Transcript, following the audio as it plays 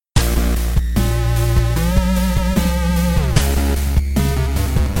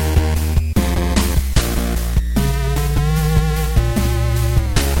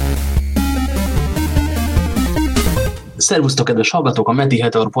Szervusztok, kedves hallgatók! A Meti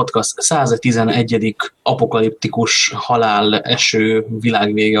Heteor Podcast 111. apokaliptikus halál, eső,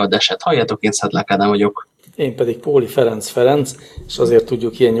 világvége adását halljátok, én Szedlák Ádám vagyok. Én pedig Póli Ferenc, és azért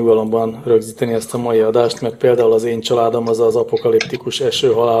tudjuk ilyen nyugalomban rögzíteni ezt a mai adást, mert például az én családom az apokaliptikus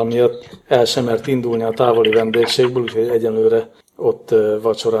eső halál miatt el sem mert indulni a távoli vendégségből, úgyhogy egyenlőre ott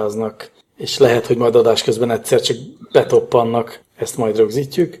vacsoráznak, és lehet, hogy majd adás közben egyszer csak betoppannak, ezt majd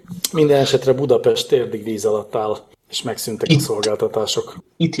rögzítjük. Minden esetre Budapest térdig víz alatt áll, és megszűntek a szolgáltatások.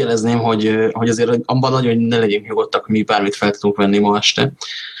 Itt jelezném, hogy azért abban nagyon ne legyünk nyugodtak, mi bármit fel tudunk venni ma este.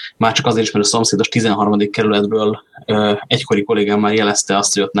 Már csak azért is, mert a szomszédos 13. kerületből egykori kollégám már jelezte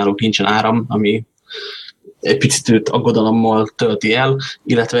azt, hogy ott náluk nincsen áram, ami egy picit őt aggodalommal tölti el,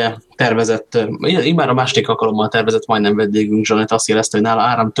 illetve tervezett, már a második alkalommal tervezett majdnem vendégünk Zsanett azt jelezte, hogy nála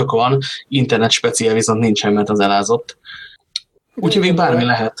áram tök van, internet speciál viszont nincsen, mert az elázott. Úgyhogy még bármi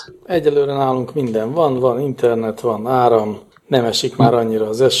lehet. Egyelőre nálunk minden van internet, van áram, nem esik már annyira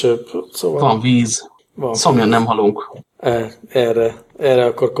az eső, szóval... Van víz, szomjan nem halunk. Erre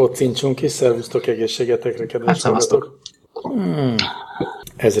akkor kocincsunk is. Szervusztok, egészségetekre, kedves hallgatók.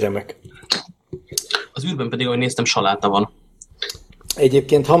 Ez remek. Az űrben pedig, ahogy néztem, saláta van.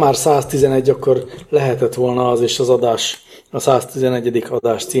 Egyébként, ha már 111, akkor lehetett volna az is az adás, a 111.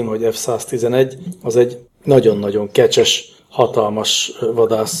 adás cím, hogy F-111, az egy nagyon-nagyon kecses, hatalmas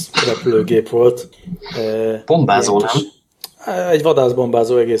vadászrepülőgép volt. Bombázó, nem? Egy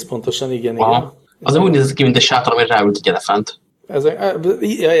vadászbombázó egész pontosan, igen. Az úgy nézett ki, mint egy sátor, amire ráült egy elefánt.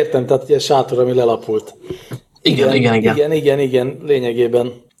 Értem, tehát egy sátor, ami lelapult. Igen.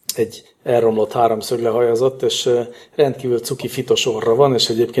 Lényegében egy elromlott háromszög lehajazott, és rendkívül cuki fitos orra van, és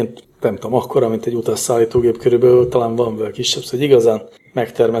egyébként nem tudom, akkora, mint egy utasszállítógép körülbelül, talán van vele kisebb, szóval igazán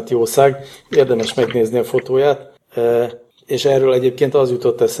megtermett jószág. Érdemes megnézni a fotóját. És erről egyébként az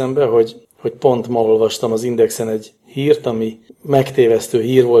jutott eszembe, hogy pont ma olvastam az Indexen egy hírt, ami megtévesztő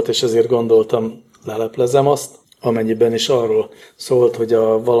hír volt, és ezért gondoltam, leleplezem azt, amennyiben is arról szólt, hogy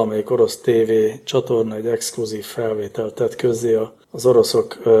a valamelyik orosz TV csatorna egy exkluzív felvételt tett közzé az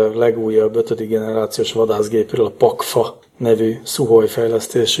oroszok legújabb 5. generációs vadászgépről, a Pakfa nevű Szuhoj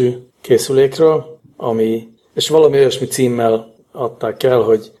fejlesztésű készülékről, és valami olyasmi címmel adták el,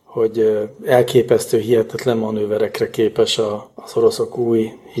 hogy elképesztő, hihetetlen manőverekre képes az oroszok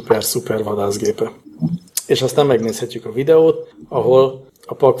új hiper-szuper vadászgépe. És aztán megnézhetjük a videót, ahol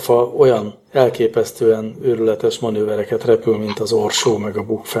a Pakfa olyan elképesztően őrületes manővereket repül, mint az Orsó, meg a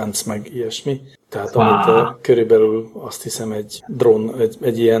Bukfenc, meg ilyesmi. Tehát amit körülbelül azt hiszem egy drón,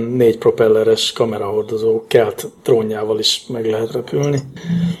 egy ilyen 4 propelleres kamerahordozó kelt drónjával is meg lehet repülni.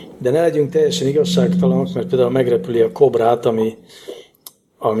 De ne legyünk teljesen igazságtalanok, mert például megrepüli a Kobrát,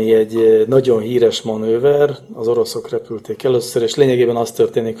 ami egy nagyon híres manőver, az oroszok repülték először, és lényegében az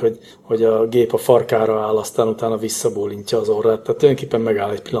történik, hogy a gép a farkára áll, aztán utána visszabólintja az orrát. Tehát tulajdonképpen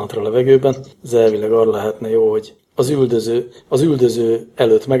megáll egy pillanatra a levegőben. Ez elvileg arra lehetne jó, hogy az üldöző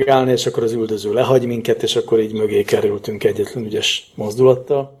előtt megállni, és akkor az üldöző lehagy minket, és akkor így mögé kerültünk egyetlen ügyes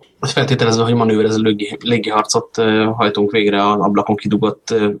mozdulattal. Azt feltételezve, hogy manőverező légiharcot hajtunk végre az ablakon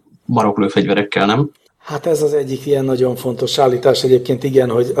kidugott maroklőfegyverekkel, nem? Hát ez az egyik ilyen nagyon fontos állítás egyébként, igen,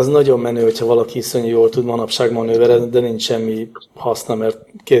 hogy az nagyon menő, hogyha valaki iszonyú jól tud manapság manőverezni, de nincs semmi haszna, mert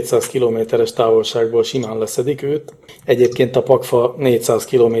 200 kilométeres távolságból simán leszedik őt. Egyébként a Pakfa 400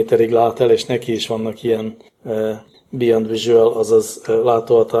 kilométerig lát el, és neki is vannak ilyen beyond visual, azaz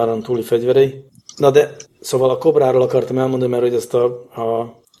látóhatáron túli fegyverei. Na de, szóval a Kobráról akartam elmondani, mert hogy ezt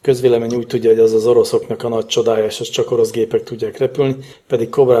a közvélemény úgy tudja, hogy az az oroszoknak a nagy csodája, és ezt csak orosz gépek tudják repülni, pedig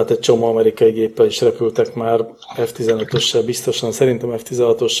Kobrát egy csomó amerikai géppel is repültek már, F-15-össel biztosan, szerintem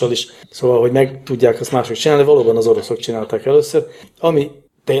F-16-ossal is, szóval, hogy meg tudják azt mások csinálni, valóban az oroszok csinálták először, ami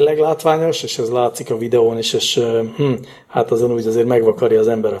tényleg látványos, és ez látszik a videón is, és hát azon úgy azért megvakarja az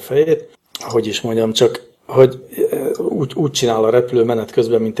ember a fejét, hogy is mondjam, csak hogy úgy csinál a repülő menet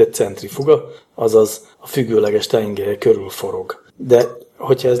közben, mint egy centrifuga, azaz a függőleges tengelye körül forog. De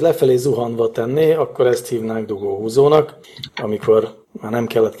hogyha ez lefelé zuhanva tenné, akkor ezt hívnánk dugóhúzónak, amikor már nem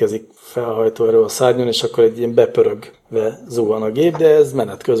keletkezik felhajtóerő a szárnyon, és akkor egy ilyen bepörögve zuhan a gép, de ez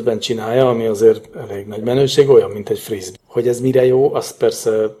menet közben csinálja, ami azért elég nagy menőség, olyan, mint egy frisbee. Hogy ez mire jó, az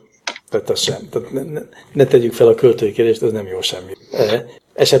persze tehát ne tegyük fel a költői kérdést, ez nem jó semmi.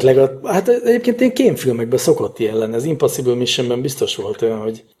 Esetleg, hát egyébként én kémfilmekben szokott ilyen lenni. Az Impossible Missionben biztos volt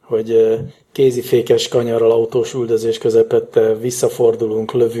olyan, hogy kézifékes kanyarral autós üldözés közepette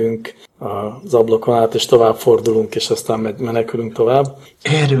visszafordulunk, lövünk az ablakon át, és tovább fordulunk, és aztán menekülünk tovább.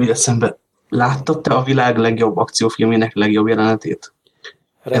 Erről eszembe. Láttad te a világ legjobb akciófilmének legjobb jelenetét?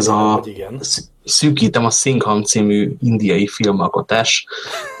 Remélem, hogy igen. szűkítem, a Singham című indiai filmalkotás.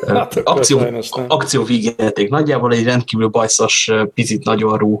 Hát akkor sajnos nem. Akció vígjáték nagyjából, egy rendkívül bajszos, picit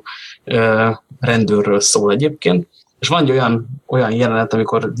nagyorrú rendőrről szól egyébként. És van egy olyan jelenet,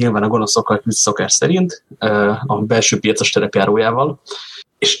 amikor nyilván a gonoszokkal küzd szokás szerint a belső piacos terepjárójával,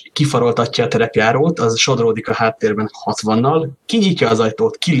 és kifaroltatja a terepjárót, az sodródik a háttérben 60-nal, kinyitja az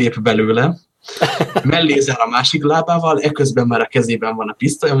ajtót, kilép belőle, mellézel a másik lábával, eközben már a kezében van a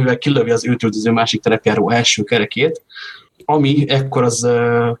pisztoly, amivel kilövi az őt üldöző másik terepjáró első kerekét, ami ekkor az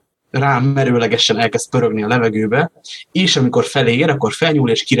rám merőlegesen elkezd pörögni a levegőbe, és amikor felé ér, akkor felnyúl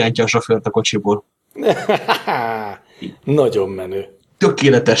és kirántja a sofőrt a kocsiból. Nagyon menő.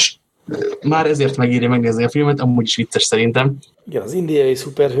 Tökéletes. Már ezért megírja megnézni a filmet, amúgy is vicces szerintem. Igen, az indiai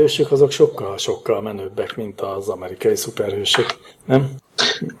szuperhősök azok sokkal menőbbek, mint az amerikai szuperhősök, nem?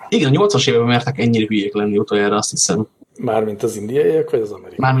 Igen, a 80-as években mertek ennyire hülyék lenni utoljára, azt hiszem. Mármint az indiaiak, vagy az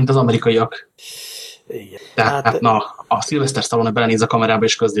amerikai? Mármint az amerikaiak. Igen. Tehát a Sylvester Stallone belenéz a kamerába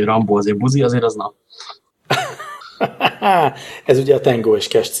és közli Rambo azért buzi, azért az na. Ez ugye a Tango és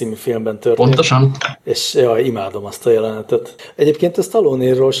Cash című filmben történt. Pontosan. És imádom azt a jelenetet. Egyébként a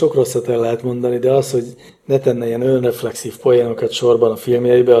Stallone-ról sok rosszat el lehet mondani, de az, hogy ne tenne ilyen önreflexív poénokat sorban a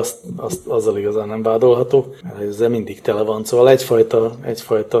filmjeibe, azzal igazán nem vádolható. Ezzel mindig tele van. Szóval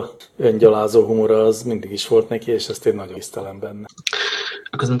egyfajta öngyalázó humora az mindig is volt neki, és ezt én nagyon tisztelem benne.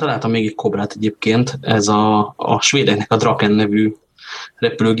 Közben találtam még egy kobrát egyébként. Ez a svédeknek a Draken nevű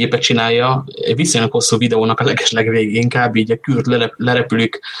repülőgépet csinálja. Egy viszonylag hosszú videónak a legeslegvégén kb. Így a kürt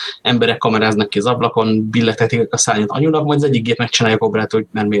lerepülik, emberek kameráznak ki az ablakon, billegtetik a szárnyat anyunak, majd az egyik gép megcsinálja a kobrát, hogy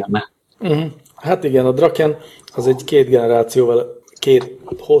nem mérne. Hát igen, a Draken az egy két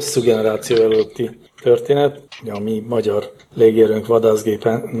hosszú generáció előtti történet. A mi magyar légierőnk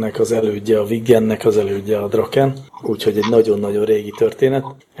vadászgépennek az elődje, a Viggennek az elődje a Draken, úgyhogy egy nagyon-nagyon régi történet.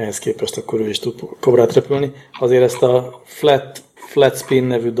 Ehhez képest akkor ő is tud kobrát repülni. Azért ezt a flat spin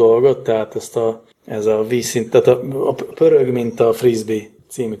nevű dolgot, tehát ez a vízszint, tehát a pörög, mint a frisbee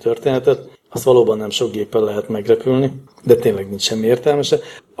című történetet, azt valóban nem sok géppel lehet megrepülni, de tényleg nincs semmi értelmese.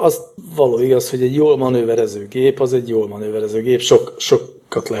 Az való igaz, hogy egy jól manőverező gép, az egy jól manőverező gép,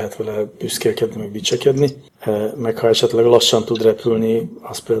 sokat lehet vele büszkélkedni, meg dicsekedni, meg ha esetleg lassan tud repülni,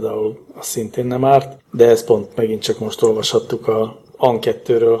 az például az szintén nem árt, de ezt pont megint csak most olvashattuk a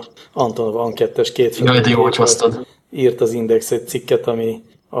An-2-ről, Antonov An-2-es kétfele. Írt az Index egy cikket, ami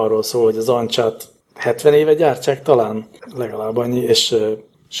arról szól, hogy az Ancsát 70 éve gyártják talán, legalább annyi, és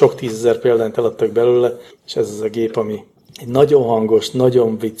sok tízezer példányt eladtak belőle, és ez az a gép, ami egy nagyon hangos,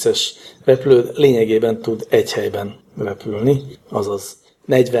 nagyon vicces repülő, lényegében tud egy helyben repülni, azaz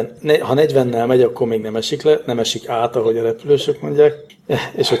 40, ha 40-nel megy, akkor még nem esik le, nem esik át, ahogy a repülősök mondják,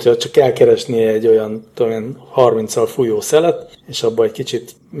 és hogyha csak elkeresnie egy olyan 30-al fújó szelet, és abba egy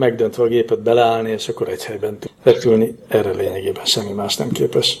kicsit megdöntve a gépet beleállni, és akkor egy helyben tud repülni, erre lényegében semmi más nem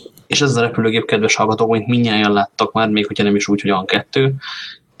képes. És ez a repülőgép, kedves hallgatók, mint mindnyájan láttak már, még hogyha nem is úgy, hogy An-2,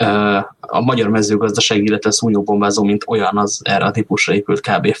 a magyar mezőgazdaság, illetve szúnyóbombázó, mint olyan, az erre a típusra épült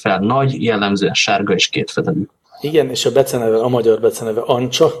kb. Fel. Nagy, jellemzően sárga és kétfedelű. Igen, és a magyar beceneve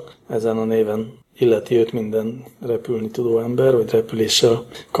Ancsa, ezen a néven illeti őt minden repülni tudó ember, vagy repüléssel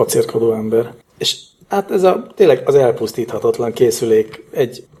kacérkodó ember. És hát ez tényleg az elpusztíthatatlan készülék,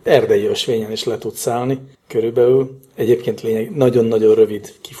 egy erdei ösvényen is le tud szállni körülbelül. Egyébként nagyon-nagyon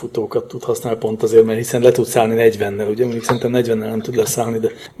rövid kifutókat tud használni pont azért, mert hiszen le tud szállni 40-nel, ugye mondjuk szerintem 40-nel nem tud leszállni,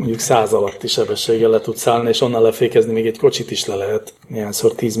 de mondjuk 100 alatti sebességgel le tud szállni, és onnan lefékezni még egy kocsit is le lehet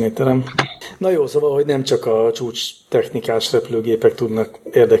néhányszor 10 méteren. Na jó, szóval, hogy nem csak a csúcs technikás repülőgépek tudnak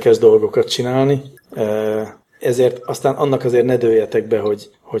érdekes dolgokat csinálni, ezért aztán annak azért ne dőljetek be,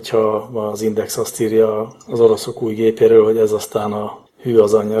 hogyha az Index azt írja az oroszok új gépéről, hogy ez aztán a hű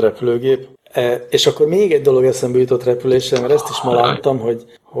az anyja repülőgép. És akkor még egy dolog eszembe jutott repülésre, mert ezt is ma láttam,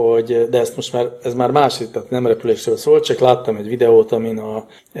 hogy de ez már másik, tehát nem repülésről szól, csak láttam egy videót, amin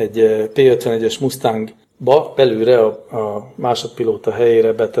egy P-51-es Mustangba belülre a másodpilóta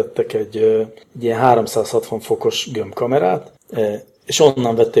helyére betettek egy ilyen 360 fokos gömbkamerát, és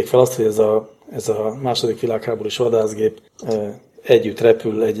onnan vették fel azt, hogy ez a második világháborús vadászgép együtt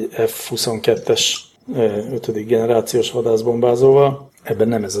repül egy F-22-es 5. generációs vadászbombázóval. Ebben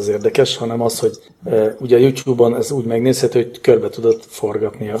nem ez az érdekes, hanem az, hogy ugye a YouTube-on ez úgy megnézhető, hogy körbe tudod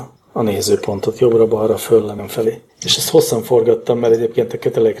forgatni a nézőpontot jobbra-balra, föl, felé. És ezt hosszan forgattam, mert egyébként a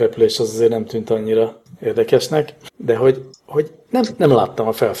kötelékrepülés az azért nem tűnt annyira érdekesnek, de hogy nem láttam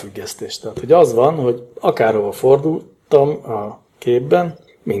a felfüggesztést. Tehát, hogy az van, hogy akárhova fordultam a képben,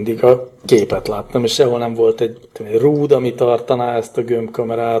 mindig a képet láttam, és sehol nem volt egy rúd, ami tartaná ezt a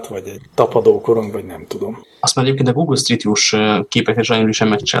gömbkamerát, vagy egy tapadókorong, vagy nem tudom. Azt már egyébként a Google Street View-s képekre sajnos sem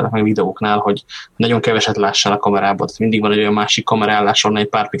megcsinálnak meg videóknál, hogy nagyon keveset lássál a kamerában. Tehát mindig van egy olyan másik kamerállás, onnan egy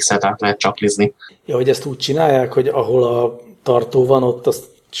pár pixelt át lehet csaklizni. Ja, hogy ezt úgy csinálják, hogy ahol a tartó van, ott azt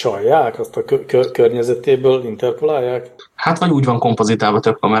csalják, azt a környezetéből interpolálják? Hát vagy úgy van kompozitálva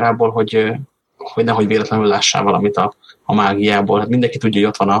több kamerából, hogy nehogy véletlenül lássál valamit a mágiából. Hát mindenki tudja, hogy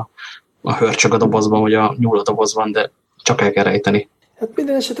ott van a hörcsög a dobozban, vagy a nyúl a dobozban, de csak el kell rejteni. Hát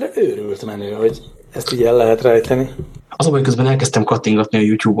minden esetre őrült menő, hogy ezt így el lehet rejteni. Az a baj, közben elkezdtem kattingatni a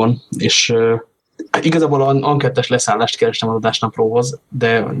YouTube-on, és igazából ankettes leszállást kerestem az adásnaplóhoz,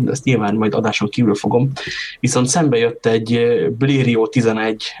 de ezt nyilván majd adáson kívül fogom. Viszont szembe jött egy Blériot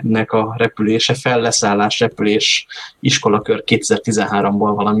 11-nek a repülése, felleszállás, repülés, iskolakör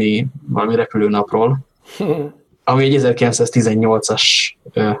 2013-ból valami repülőnapról, ami egy 1918-as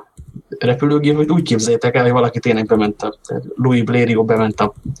repülőgép, hogy úgy képzeljétek el, hogy valaki tényleg Louis Blériot bement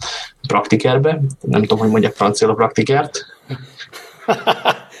a praktikerbe, nem tudom, hogy mondjak franciául a praktikert.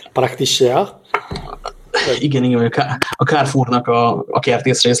 Praktisea? Igen, a Carrefournak a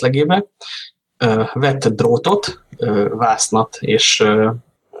kertész részlegébe vett drótot, vásznat és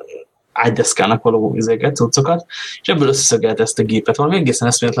ágydeszkának való cuccokat, és ebből összeszögelt ezt a gépet. Valami egészen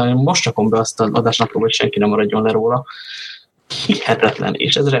eszméletlen, hogy most rakom be azt az adásnapról, hogy senki nem maradjon le róla. Hihetetlen,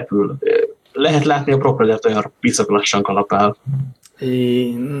 és ez repül. Lehet látni a propellert olyan piszak lassan kalapál.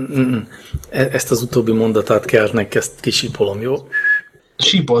 Ezt az utóbbi mondatát keltnek, ezt kisipolom, jó?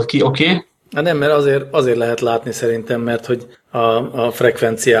 Sípolt ki, oké. Okay. Hát nem, mert azért lehet látni szerintem, mert hogy a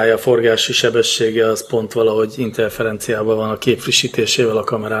frekvenciája, a forgási sebessége az pont valahogy interferenciában van a kép frissítésével a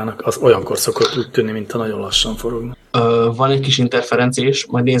kamerának. Az olyankor szokott úgy tűnni, mint a nagyon lassan forogna. Van egy kis interferencia is,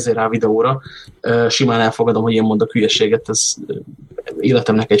 majd nézzél rá a videóra. Simán elfogadom, hogy én mondok hülyeséget, ez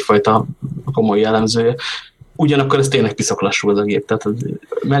életemnek egyfajta komoly jellemzője. Ugyanakkor ez tényleg piszok lassú az a gép, tehát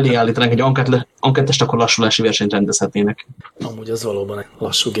mellé állítanánk egy ankettest, akkor lassulási versenyt rendezhetnének. Amúgy az valóban egy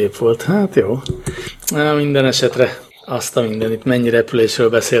lassú gép volt. Hát jó. Minden esetre azt a mindenit, mennyi repülésről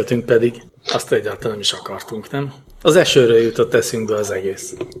beszéltünk pedig, azt egyáltalán nem is akartunk, nem? Az esőről jutott eszünkbe az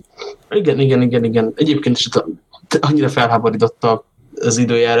egész. Igen. Egyébként is annyira felháborította az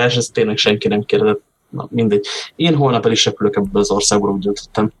időjárás, ezt tényleg senki nem kérdezett. Na, mindegy. Én holnap el is repülök ebből az országból, úgy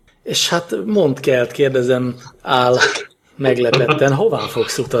döntöttem. És hát kérdezem, meglepetten, hová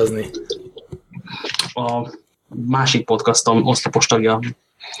fogsz utazni? A másik podcastom oszlopos tagja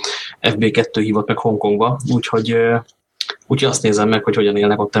FB2 hívott meg Hongkongba, úgyhogy azt nézem meg, hogy hogyan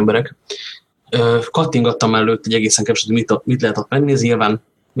élnek ott emberek. Kattingattam előtt egy egészen keveset, hogy mit lehet ott megnézni, nyilván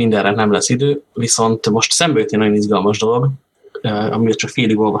mindenre nem lesz idő, viszont most szembe jött egy nagyon izgalmas dolog, amiért csak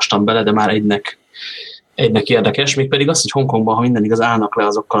félig olvastam bele, de már egynek érdekes, mégpedig az, hogy Hongkongban, ha minden igaz, állnak le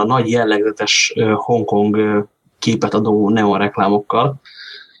azokkal a nagy jellegzetes Hongkong képet adó neonreklámokkal,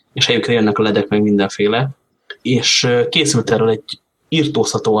 és helyükre jönnek a ledek meg mindenféle, és készült erről egy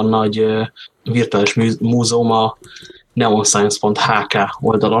irtózhatóan nagy virtuális múzeum a neonscience.hk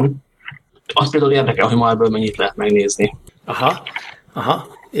oldalon. Az például érdekel, hogy ma ebből mennyit lehet megnézni. Aha.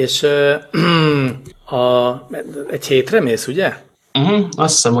 És egy hétre mész, ugye?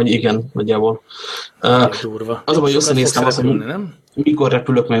 Azt hiszem, hogy igen, nagyjából. Durva. Az, hogy összenéztem azt, hogy mikor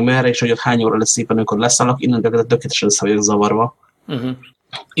repülök meg merre, és hogy ott hány óra lesz szépen, amikor leszállok, innen tökéletesen össze vagyok zavarva.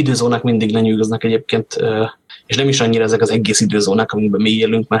 Időzónák mindig lenyűgöznek egyébként, és nem is annyira ezek az egész időzónák, amikben mi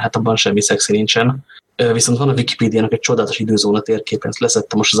élünk, mert hát abban semmi szexi nincsen. Viszont van a Wikipédiának egy csodálatos időzóna térképen, ezt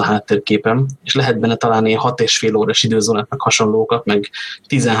leszettem most az a háttérképen, és lehet benne találni ilyen 6,5 órás időzónát, meg hasonlókat, meg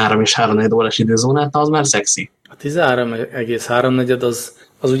 13 és 3,4 órás időzónát, az már szexi. A 13,3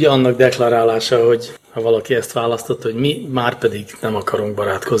 az ugye annak deklarálása, hogy ha valaki ezt választotta, hogy mi már pedig nem akarunk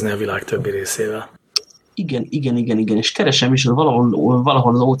barátkozni a világ többi részével. Igen, és keresem is,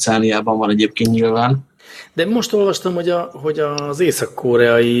 valahol az óceániában van egyébként nyilván. De most olvastam, hogy az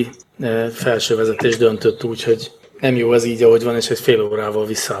észak-koreai felsővezetés döntött úgy, hogy nem jó ez így, ahogy van, és egy fél órával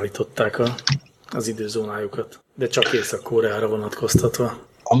visszaállították az időzónájukat. De csak Észak-Koreára vonatkoztatva.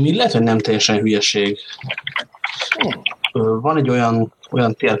 Ami lehet, hogy nem teljesen hülyeség. Van egy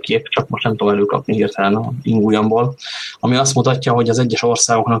olyan térkép, csak most nem tudom előkapni hirtelen a ingujamból, ami azt mutatja, hogy az egyes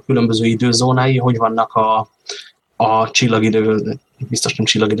országoknak különböző időzónái, hogy vannak a csillagidő, biztos nem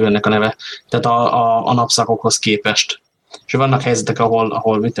csillagidő ennek a neve, tehát a napszakokhoz képest. És vannak helyzetek,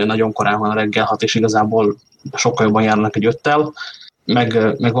 ahol nagyon korán van a reggel 6, és igazából sokkal jobban járnak egy 5-tel,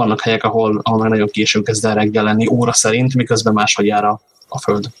 meg vannak helyek, ahol meg nagyon későn kezd el reggel lenni óra szerint, miközben máshogy jár a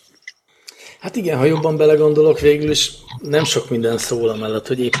Föld. Hát igen, ha jobban belegondolok, végül is nem sok minden szól amellett,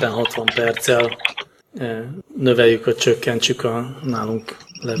 hogy éppen 60 perccel növeljük vagy csökkentsük a nálunk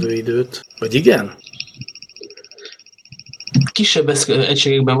levő időt. Vagy igen? Kisebb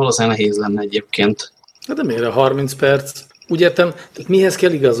egységekben valószínűleg nehéz lenne egyébként. Hát de miért a 30 perc? Úgy értem, tehát mihez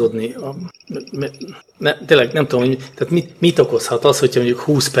kell igazodni? Tényleg nem tudom, hogy tehát mit okozhat az, hogyha mondjuk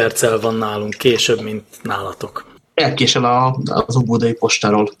 20 perccel van nálunk később, mint nálatok? Elkésel az Óbudai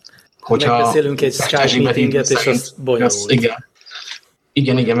postáról. Megbeszélünk egy Skype meetinget, és az bonyolult.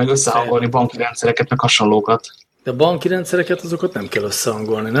 Igen, meg összehangolni banki rendszereket, meg hasonlókat. De a banki rendszereket, azokat nem kell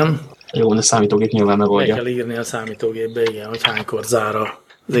összehangolni, nem? Jó, de számítógép nyilván megoldja. Meg kell írni a számítógépbe, igen, hogy hánykor zár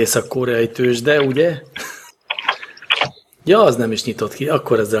az észak-koreai tőzs, de ugye? Ja, az nem is nyitott ki,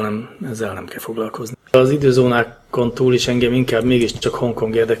 akkor ezzel nem kell foglalkozni. Az időzónákon túl is engem inkább mégiscsak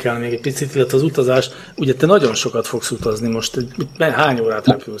Hongkong érdekel még egy picit, illetve az utazás. Ugye te nagyon sokat fogsz utazni most, hány órát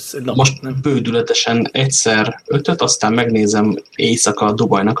repülsz? Egy napot, most nem? bődületesen egyszer 5-öt, aztán megnézem éjszaka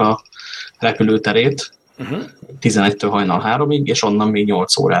Dubajnak a repülőterét, 11-től hajnal 3-ig, és onnan még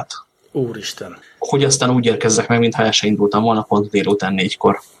 8 órát. Úristen. Hogy aztán úgy érkezzek meg, mintha el se indultam volna pont délután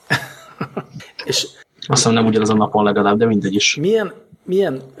 4-kor. És azt hiszem nem ugyanaz a napon legalább, de mindegy is.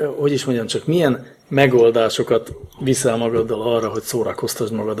 Milyen, hogy is mondjam csak, milyen megoldásokat viszel magaddal arra, hogy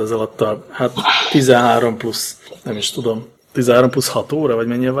szórakoztasd magad ez alatt a 13 plusz, nem is tudom, 13 plusz 6 óra, vagy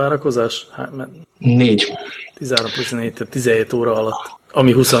mennyi a várakozás? 4. 13 plusz 4, tehát 17 óra alatt,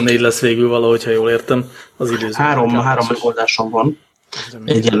 ami 24 lesz végül valahogy, ha jól értem, az időző. Három megoldásom van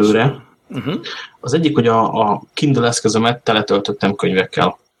egyelőre. Az egyik, hogy a Kindle eszközömet teletöltöttem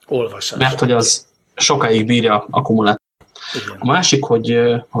könyvekkel. Olvasás. Mert hogy az sokáig bírja akkumulátor. Igen. A másik,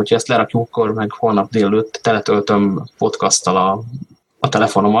 hogy ezt lerakjuk, akkor meg holnap délőtt teletöltöm podcasttal a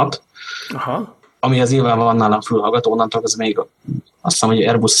telefonomat, amihez nyilván van nálam fülhallgató, onnantól ez még azt hiszem, hogy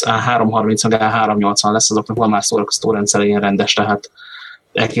Airbus A330 meg A380 lesz, azoknak van már szórakoztató rendszer ilyen rendes, tehát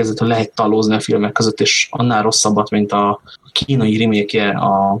elképzelhető, hogy lehet tallózni a filmek között, és annál rosszabbat, mint a kínai remake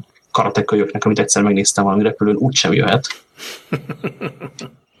a karatekölyöknek, amit egyszer megnéztem valami repülőn, úgysem jöhet.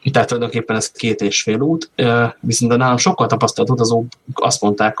 Tehát tulajdonképpen ez 2,5 út, viszont nálam sokkal tapasztalt utazók azt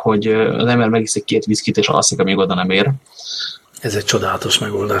mondták, hogy az ember megiszik 2 viszkit, és alszik, amíg oda nem ér. Ez egy csodálatos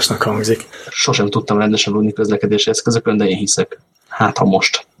megoldásnak hangzik. Sosem tudtam rendesen aludni közlekedési eszközökön, de én hiszek. Hát, ha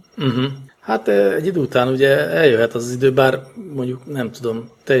most. Hát egy idő után ugye eljöhet az idő, bár mondjuk nem tudom,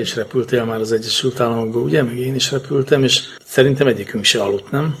 te is repültél már az Egyesült Államokból, ugye? Meg én is repültem, és szerintem egyikünk se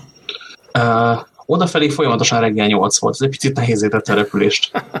aludt, nem? Odafelé folyamatosan reggel 8 volt, ez egy picit nehézé tette a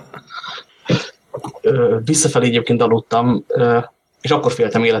repülést. Visszafelé egyébként aludtam, és akkor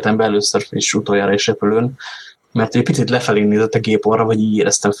féltem életemben először és utoljára is repülőn, mert egy picit lefelé nézett a gép arra, vagy így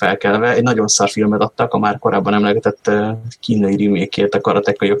éreztem felkelve. Egy nagyon szar filmet adtak, a már korábban emlegetett kínai remake-ért a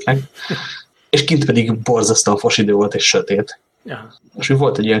karatekölyöknek, és kint pedig borzasztóan fos idő volt és sötét. Ja. És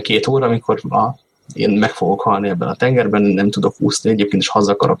volt egy olyan 2 óra, amikor én meg fogok halni ebben a tengerben, nem tudok úszni, egyébként is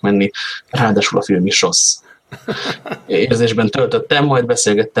haza akarok menni, ráadásul a film is rossz. Érzésben töltöttem, majd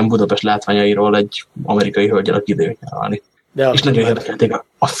beszélgettem Budapest látványairól egy amerikai hölgyel, aki ide jött nyaralni. És nagyon érdekelték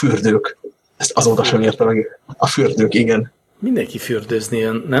a fürdők. Ezt azóta sem értem meg. A fürdők, igen. Mindenki fürdőzni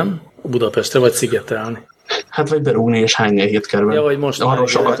jön, nem? Budapestre vagy szigetelni. Hát vagy berúgni és hányni a hétkerben. Ja, vagy most arról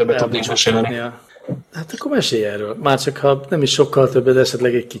sokkal többet tudnék mesélni. Hát akkor mesélj erről. Már csak ha nem is sokkal többet,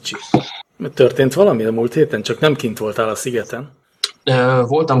 esetleg egy kicsi. Történt valami a múlt héten? Csak nem kint voltál a szigeten?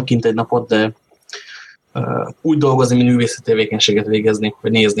 Voltam kint egy napot, de úgy dolgozni, mint művészeti tevékenységet végezni,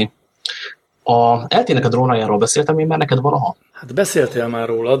 vagy nézni. Eltének a drónjáról beszéltem én már neked valaha? Hát beszéltél már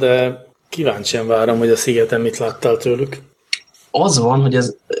róla, de kíváncsian várom, hogy a szigeten mit láttál tőlük. Az van, hogy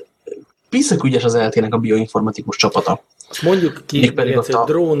ez piszak ügyes az eltének a bioinformatikus csapata. Mondjuk ki, hogy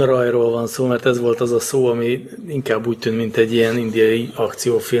drónrajról van szó, mert ez volt az a szó, ami inkább úgy tűnt, mint egy ilyen indiai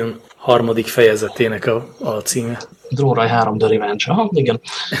akciófilm 3. fejezetének a címe. Drónraj 3 The Revenge. Aha, igen.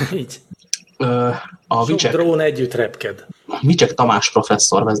 Így. A sok drón együtt repked. Vicsek Tamás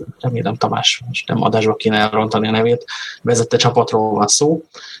professzor, remélem Tamás, és nem adásba kéne elrontani a nevét, vezette csapatról van szó.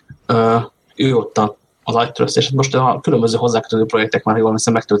 Ő ott az agytröszt, és most a különböző hozzákötődő projektek már jól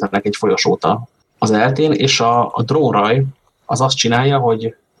viszont megtöltenek egy folyosót az eltén, és a drónraj az azt csinálja,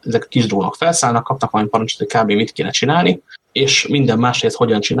 hogy ezek a kis drónok felszállnak, kapnak majd parancsot, hogy kb. Mit kéne csinálni, és minden másrészt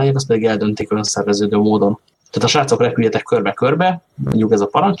hogyan csinálják, azt pedig eldöntik önszerveződő módon. Tehát a srácok repüljetek körbe-körbe, mondjuk ez a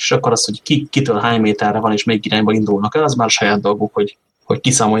parancs, és akkor az, hogy kitől hány méterre van, és melyik irányba indulnak el, az már a saját dolguk, hogy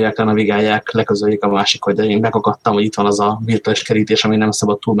kiszámolják, lenavigálják, leközöljék a másik, hogy én megakadtam, hogy itt van az a virtuális kerítés, ami nem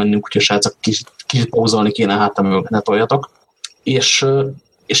szabad túlmennünk, úgyhogy srácok kicsit pauzolni kéne, hát ne toljatok. És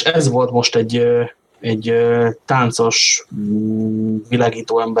ez volt most egy táncos,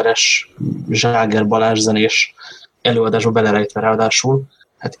 világító emberes, Zságer Balázs zenés előadásba belerejtve ráadásul.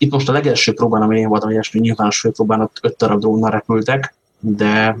 Hát itt most a legelső próbán, ami én voltam, ilyesmi nyilvános főpróbán, ott 5 darab drónnal repültek,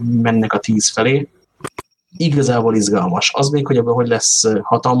 de mennek a 10 felé. Igazából izgalmas. Az még, hogy ebből hogy lesz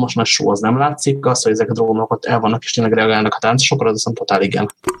hatalmas nagy show, az nem látszik. Az, hogy ezek a drónok ott el vannak és tényleg reagálnak a táncosokra, az viszont totál igen.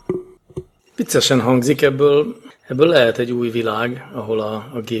 Viccesen hangzik, ebből lehet egy új világ, ahol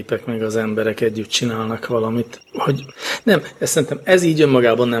a gépek meg az emberek együtt csinálnak valamit. Hogy nem, ezt szerintem ez így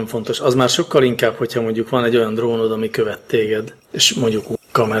önmagában nem fontos. Az már sokkal inkább, hogyha mondjuk van egy olyan drónod, ami követ téged, és mondjuk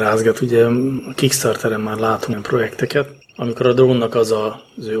kamerázgat. Ugye a Kickstarteren már látunk olyan projekteket, amikor a drónnak az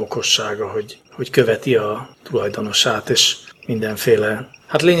ő okossága, hogy követi a tulajdonosát, és mindenféle.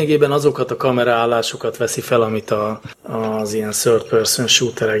 Hát lényegében azokat a kameraállásokat veszi fel, amit az ilyen third person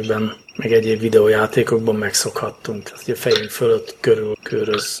shooterekben, meg egyéb videójátékokban megszokhattunk. Tehát a fejünk fölött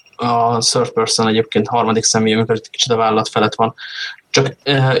körülköröz. A third person egyébként harmadik személy, amikor egy kicsit a vállalat felett van. Csak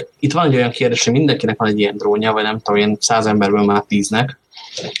itt van egy olyan kérdés, hogy mindenkinek van egy ilyen drónja, vagy nem tudom, ilyen 100 emberből már 10-nek,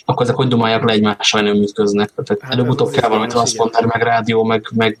 akkor ezek hogy domálják le egymással, nem ütköznek. Tehát hát előbb-utóbb kell valamit transzponder, meg rádió,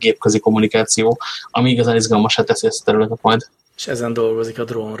 meg gépközi kommunikáció, ami igazán izgalmasá teszi ezt a területet majd. És ezen dolgozik a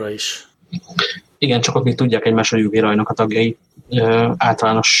drónra is. Igen, csak ott még tudják egymásra UV rajnak a tagjai.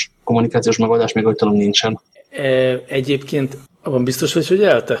 Általános kommunikációs megoldás még, hogy tudom, nincsen. Egyébként abban biztos vagy, hogy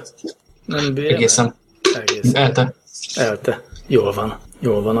ELTE? Nem BME? Egészen. ELTE. ELTE. Jól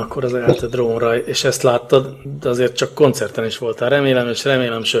van, akkor az ELTE drónra, és ezt láttad, de azért csak koncerten is voltál.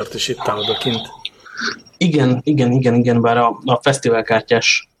 Remélem sört is ittál odakint. Igen, bár a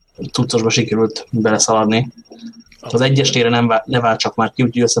fesztiválkártyás cuccosba sikerült beleszaladni. Az egyestére ne vált csak már ki,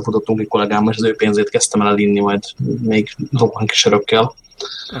 úgyhogy összefutottunk egy kollégámmal, és az ő pénzét kezdtem el inni majd még roppant kis örökkel.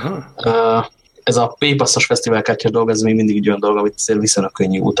 Ez a Paypass-os fesztiválkártyás dolog, ez még mindig egy olyan dolog, amit azért viszonylag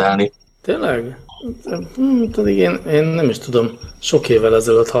könnyű utálni. Tényleg? Pedig én nem is tudom, sok évvel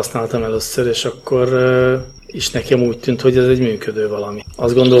ezelőtt használtam először, és akkor is nekem úgy tűnt, hogy ez egy működő valami.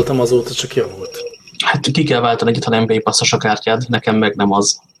 Azt gondoltam, azóta csak javult. Hát ki kell váltani egyet, ha nem Paypass-os a kártyád, nekem meg nem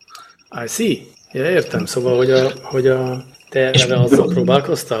az. I see. Ja, értem, szóval, hogy te erre azzal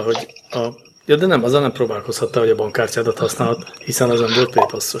próbálkoztál, hogy ja, de nem, azzal nem próbálkozhattál, hogy a bankkártyádat használod, hiszen az nem volt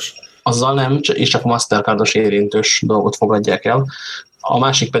Paypass-os. Azzal nem, és csak a Mastercardos érintős dolgot fogadják el. A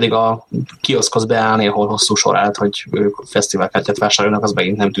másik pedig a kioszkhoz beállni, ahol hosszú sor állt, hogy ők fesztiválkártyát vásárolnak, az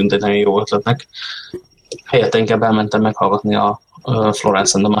megint nem tűnt egy nagyon jó ötletnek. Helyette inkább elmentem meghallgatni a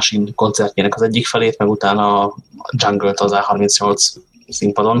Florence and the Machine koncertjének az egyik felét, meg utána a Jungle-t az A38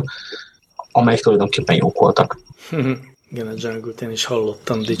 színpadon, amelyek tulajdonképpen jók voltak. Igen, a Jungle-t én is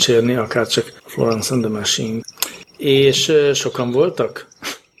hallottam dicsérni, akárcsak Florence and the Machine. És sokan voltak?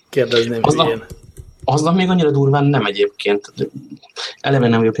 Kérdezném ilyen. Aznap még annyira durván nem egyébként. Eleve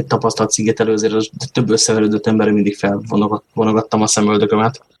nem vagyok egy tapasztalt szigetelő, azért több összeverődött emberre mindig felvonogattam a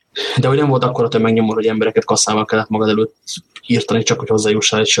szemöldökömet. De hogy nem volt akkor a tömegnyomor, hogy embereket kasszával kellett magad előtt írtani, csak hogy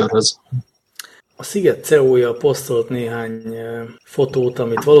hozzájussál egy sörhöz. A Sziget CEO-ja posztolt néhány fotót,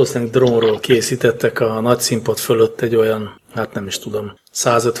 amit valószínűleg drónról készítettek a nagy színpad fölött egy olyan, hát nem is tudom,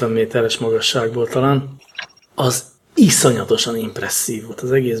 150 méteres magasságból talán. Az iszonyatosan impresszív volt,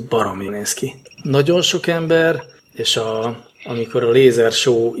 az egész baromi néz ki. Nagyon sok ember, és amikor a lézer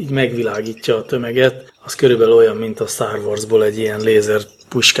show így megvilágítja a tömeget, az körülbelül olyan, mint a Star Warsból egy ilyen lézer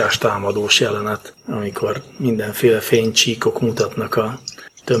puskás támadós jelenet, amikor mindenféle fénycsíkok mutatnak a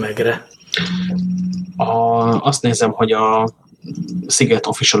tömegre. Azt nézem, hogy a Sziget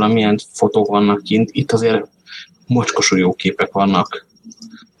Official-on milyen fotók vannak kint. Itt azért mocskosul jó képek vannak.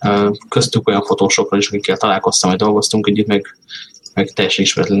 Köztük olyan fotósokról is, akikkel találkoztam, hogy dolgoztunk együtt, meg teljesen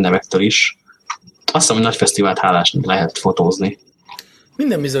ismeretlen nevektől is. Azt hiszem, hogy nagy fesztivált hálás lehet fotózni.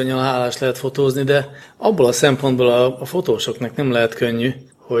 Minden bizonnyal hálás lehet fotózni, de abból a szempontból a fotósoknak nem lehet könnyű,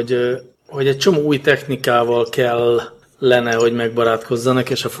 hogy egy csomó új technikával kellene, hogy megbarátkozzanak,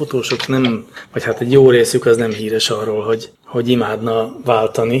 és a fotósok nem, vagy hát egy jó részük az nem híres arról, hogy imádna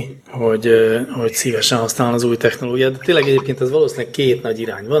váltani, hogy szívesen használna az új technológiát. De tényleg egyébként ez valószínűleg két nagy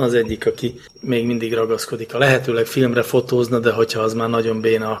irány. Van az egyik, aki még mindig ragaszkodik a lehetőleg filmre fotózna, de hogyha az már nagyon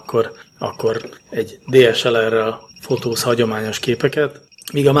béna, akkor egy DSLR-rel fotóz hagyományos képeket,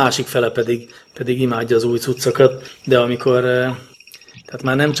 míg a másik fele pedig imádja az új cuccokat, de amikor tehát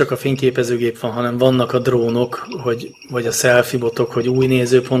már nem csak a fényképezőgép van, hanem vannak a drónok, vagy a selfie botok, hogy új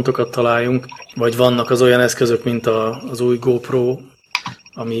nézőpontokat találjunk, vagy vannak az olyan eszközök, mint az új GoPro,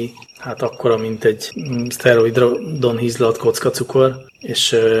 ami hát akkora, mint egy szteroidon hízlalt kockacukor,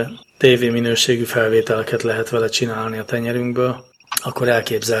 és tévéminőségű felvételeket lehet vele csinálni a tenyerünkből, akkor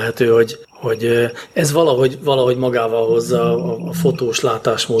elképzelhető, hogy ez valahogy magával hozza a fotós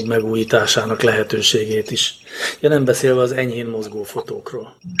látásmód megújításának lehetőségét is. Ja, nem beszélve az enyhén mozgó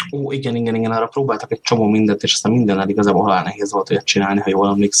fotókról. Ó, igen, arra próbáltak egy csomó mindent, és aztán mindennel igazából halál nehéz volt olyat csinálni, ha jól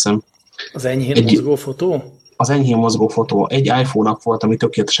emlékszem. Az enyhén mozgó fotó? az enyhén mozgó fotó. Egy iPhone-nak volt, ami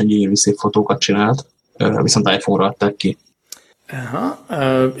tökéletesen gyönyörű szép fotókat csinált, viszont iPhone-ra adták ki. Aha.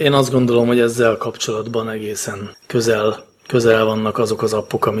 Én azt gondolom, hogy ezzel kapcsolatban egészen közel vannak azok az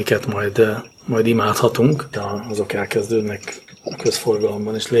appok, amiket majd imádhatunk, de azok elkezdődnek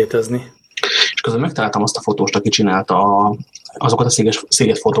közforgalomban is létezni. És közben megtaláltam azt a fotóst, aki csinálta azokat a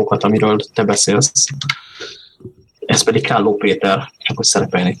széles fotókat, amiről te beszélsz. Ez pedig Kálló Péter, csak hogy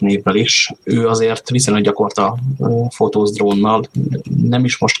szerepeljenek névvel is. Ő azért viszonylag gyakorta fotóz drónnal, nem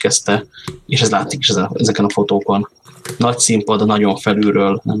is most kezdte, és ez látszik is ezeken a fotókon. Nagy színpad, nagyon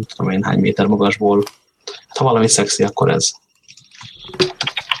felülről, nem tudom én hány méter magasból. Hát, ha valami szexi, akkor ez.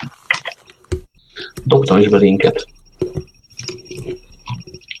 Dobtam is be linket.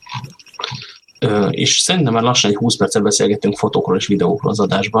 És szerintem már lassan egy 20 percet beszélgettünk fotókról és videókról az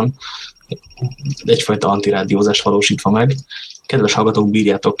adásban. Egyfajta antirádiózás valósítva meg. Kedves hallgatók,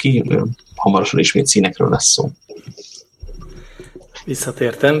 bírjátok ki, hamarosan ismét színekről lesz szó.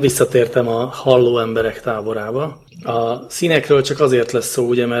 Visszatértem a halló emberek táborába. A színekről csak azért lesz szó,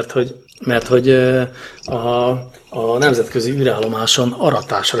 ugye, mert hogy a nemzetközi űrállomáson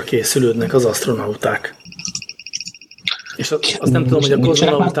aratásra készülődnek az asztronauták. És azt nem tudom, hogy a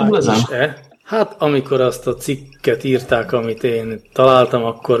kozmonauták is-e. Hát, amikor azt a cikket írták, amit én találtam,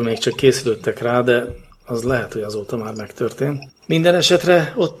 akkor még csak készülődtek rá, de az lehet, hogy azóta már megtörtént. Minden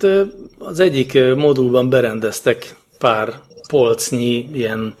esetre ott az egyik modulban berendeztek pár polcnyi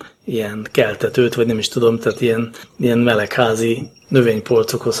ilyen keltetőt, vagy nem is tudom, tehát ilyen melegházi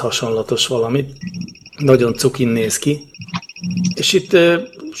növénypolcokhoz hasonlatos valamit. Nagyon cukin néz ki. És itt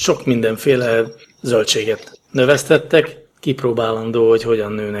sok mindenféle zöldséget növesztettek, kipróbálandó, hogy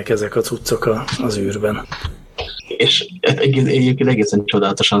hogyan nőnek ezek a cuccok az űrben. És egyébként egészen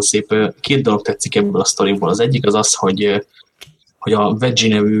csodálatosan szép. Két dolog tetszik ebből a sztoriból. Az egyik az az, hogy a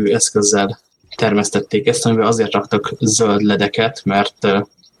Veggie nevű eszközzel termesztették ezt, amiben azért raktak zöld ledeket, mert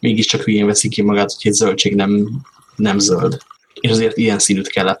mégiscsak hülyén veszi ki magát, hogy egy zöldség nem zöld. És azért ilyen színűt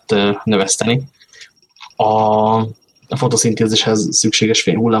kellett növeszteni. A fotoszintézishez szükséges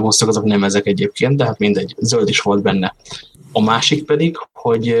fényhullámhosszak azok nem ezek egyébként, de hát mindegy, zöld is volt benne. A másik pedig,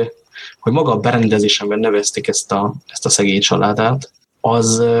 hogy maga a berendezésemben nevezték ezt a szegény családát,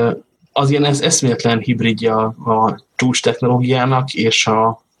 az ilyen eszméletlen hibridja a csúcs technológiának és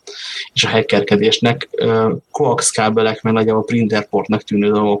a hackerkedésnek. Coax kábelek, meg nagyjából printerportnak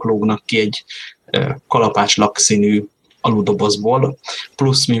tűnő dolgok lógnak ki egy kalapácslak színű aludobozból,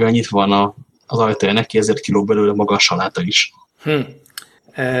 plusz mivel nyitva van az ajtaja neki, ezért kilóg belőle maga a saláta is.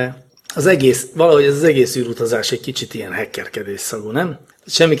 Valahogy ez az egész űrutazás egy kicsit ilyen hackerkedés szagú, nem?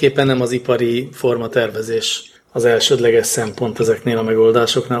 Semmiképpen nem az ipari formatervezés az elsődleges szempont ezeknél a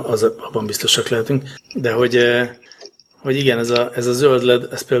megoldásoknál, abban biztosak lehetünk, de hogy igen, ez a zöld led,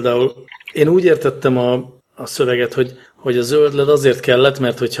 ez például, én úgy értettem a szöveget, hogy a zöld led azért kellett,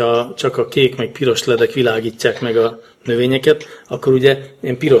 mert hogyha csak a kék meg piros ledek világítják meg a növényeket, akkor ugye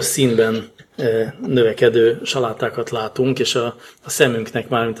ilyen piros színben növekedő salátákat látunk, és a szemünknek,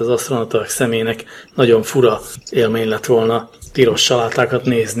 mármint az asztronauták szemének nagyon fura élmény lett volna piros salátákat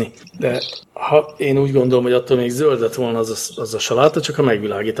nézni. De én úgy gondolom, hogy attól még zöld lett volna az a saláta, csak a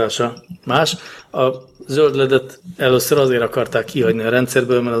megvilágítása más. A zöld ledet először azért akarták kihagyni a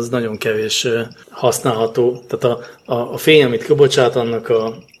rendszerből, mert az nagyon kevés használható. Tehát a fény, amit kibocsát, annak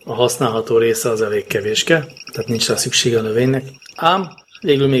a használható része az elég kevéske, tehát nincs rá szüksége a növénynek. Ám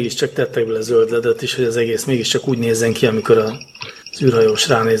végül mégiscsak tettek bele zöld ledet is, hogy az egész mégiscsak úgy nézzen ki, amikor az űrhajós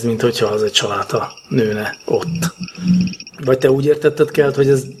ránéz, mint hogyha az egy saláta nőne ott. Vagy te úgy értetted Kelt, hogy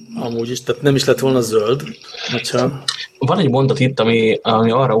ez amúgy is, tehát nem is lett volna zöld? Hogyha... Van egy mondat itt, ami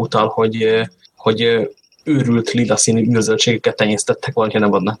arra utal, hogy őrült lila színű űrzöldségeket tenyésztettek, valahogy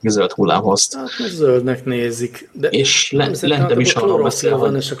nem adnak zöld hullámhozt. Hát most zöldnek nézik. De és lentem is arról beszél,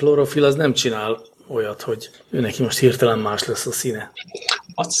 van, és a klorofil az nem csinál olyat, hogy ő neki most hirtelen más lesz a színe.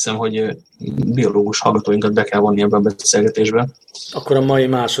 Azt hiszem, hogy biológus hallgatóinkat be kell vonni ebben a beszélgetésbe. Akkor a mai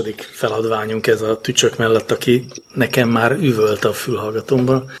második feladványunk ez a tücsök mellett, aki nekem már üvölt a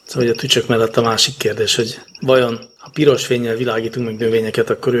fülhallgatómban. Szóval hogy a tücsök mellett a másik kérdés, hogy vajon ha piros fénnyel világítunk meg növényeket,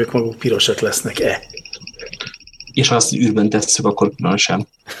 akkor ők maguk pirosak lesznek-e? És ha azt űrben tesszük, akkor különösen.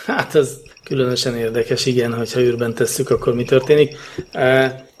 Hát ez különösen érdekes, igen, hogyha űrben tesszük, akkor mi történik.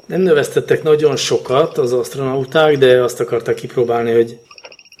 Nem növesztettek nagyon sokat az asztronauták, de azt akarták kipróbálni, hogy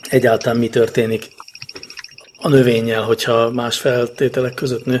egyáltalán mi történik a növényel, hogyha más feltételek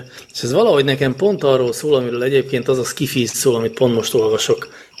között nő. És ez valahogy nekem pont arról szól, amiről egyébként az a sci-fi szól, amit pont most olvasok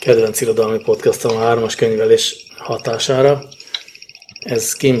kedvenc irodalmi podcastom a 3-as könyvelés hatására.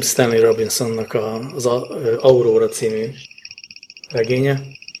 Ez Kim Stanley Robinsonnak az Aurora című regénye.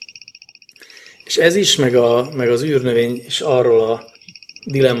 És ez is, meg az űrnövény is arról a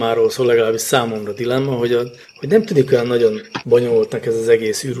dilemmáról szól, legalábbis számomra dilemma, hogy nem tűnik olyan nagyon bonyolultnak ez az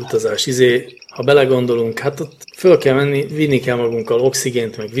egész űrutazás. Ha belegondolunk, hát ott föl kell menni, vinni kell magunkkal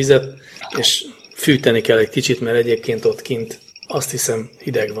oxigént, meg vizet, és fűteni kell egy kicsit, mert egyébként ott kint azt hiszem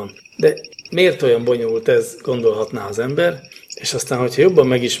hideg van. De miért olyan bonyolult ez, gondolhatná az ember, és aztán, hogyha jobban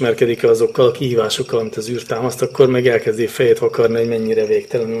megismerkedik azokkal a kihívásokkal, amit az űr támaszt, akkor meg elkezdi fejét vakarni, hogy mennyire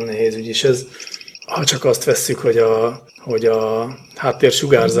végtelenül nehéz ügy is ez. Ha csak azt vesszük, hogy a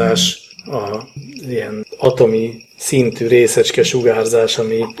háttérsugárzás, a ilyen atomi szintű részecske sugárzás,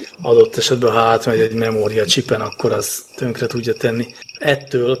 ami adott esetben, ha átmegy egy memória csipen, akkor az tönkre tudja tenni.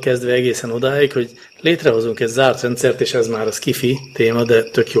 Ettől kezdve egészen odáig, hogy létrehozunk egy zárt rendszert, és ez már a sci-fi téma, de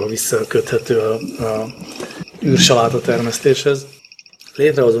tök jól visszaköthető a űrsaláta termesztéshez.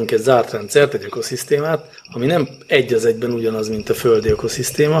 Létrehozunk egy zárt rendszert, egy ökoszisztémát, ami nem egy az egyben ugyanaz, mint a földi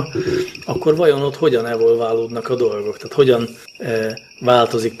ökoszisztéma, akkor vajon ott hogyan evolválódnak a dolgok? Tehát hogyan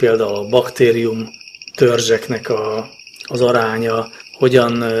változik például a baktérium törzseknek az aránya,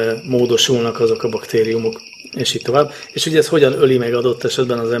 hogyan módosulnak azok a baktériumok, és így tovább. És ugye ez hogyan öli meg adott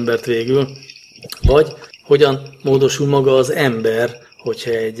esetben az embert végül, vagy hogyan módosul maga az ember,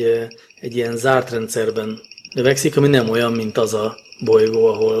 hogyha egy ilyen zárt rendszerben növekszik, ami nem olyan, mint az a bolygó,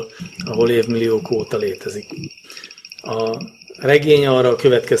 ahol évmilliók óta létezik. A regény arra a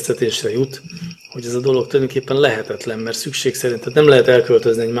következtetésre jut, hogy ez a dolog tulajdonképpen lehetetlen, mert szükség szerint tehát nem lehet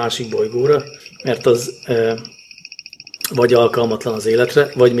elköltözni egy másik bolygóra, mert az vagy alkalmatlan az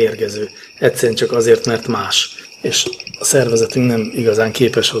életre, vagy mérgező. Egyszerűen csak azért, mert más. És a szervezetünk nem igazán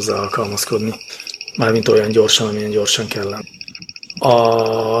képes hozzá alkalmazkodni. Mármint olyan gyorsan, amilyen gyorsan kellene.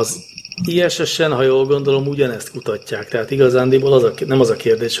 Az ISS-en, ha jól gondolom, ugyanezt kutatják. Tehát igazándiból nem az a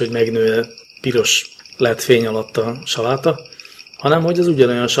kérdés, hogy megnő-e piros LED fény alatt a saláta, hanem hogy az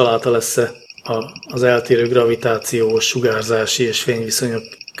ugyanolyan saláta lesz-e az eltérő gravitációs, sugárzási és fényviszonyok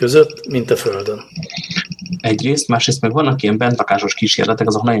között, mint a Földön. Egyrészt, másrészt meg vannak ilyen bentlakásos kísérletek,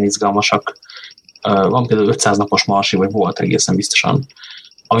 azok nagyon izgalmasak. Van például 500 napos marsi, vagy volt egészen biztosan,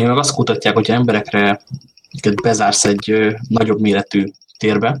 ami meg azt kutatják, hogyha emberekre bezársz egy nagyobb méretű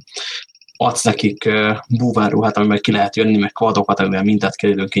térbe, adsz nekik búvárruhát, amivel ki lehet jönni, meg kvadokat, amivel mintát kell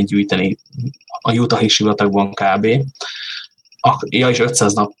időnként gyűjteni a Utahi sivatagban kb. És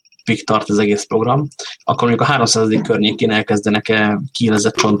 500 napig tart az egész program, akkor mondjuk a 300. környékén elkezdenek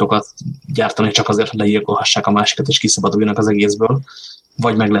kiélezett csontokat gyártani csak azért, hogy leírkolhassák a másikat, és kiszabaduljanak az egészből,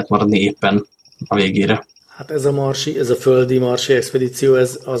 vagy meg lehet maradni éppen a végére. Hát ez a földi marsi expedíció,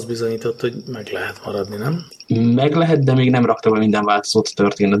 ez azt bizonyított, hogy meg lehet maradni, nem? Meg lehet, de még nem rakta be minden változót a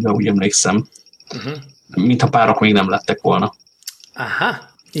történetbe, úgy emlékszem. Mintha párok még nem lettek volna. Aha,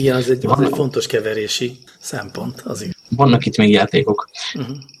 igen, az egy fontos keverési szempont. Vannak itt még játékok.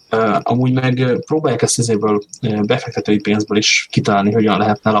 Amúgy meg próbálják ezt ezéből befektetői pénzből is kitalálni, hogyan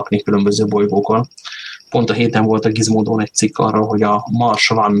lehetne lakni különböző bolygókon. Pont a héten volt a Gizmodón egy cikk arról, hogy a Mars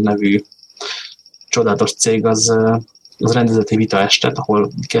One nevű csodálatos cég az rendezett egy vitaestet,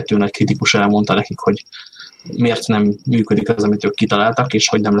 ahol 2 nagy kritikus elmondta nekik, hogy miért nem működik az, amit ők kitaláltak, és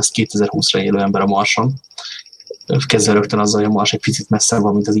hogy nem lesz 2020-ra élő ember a Marson. Kezdve rögtön azzal, hogy a Mars egy picit messzebb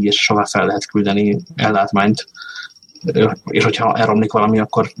van, mint az ISS, ahová fel lehet küldeni ellátmányt, és hogyha elromlik valami,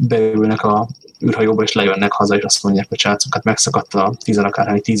 akkor beülnek a űrhajóba, és lejönnek haza, és azt mondják, hogy srácokat megszakadt a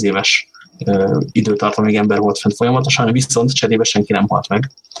 10 éves időtartam, amíg ember volt fent folyamatosan, viszont cserébe senki nem halt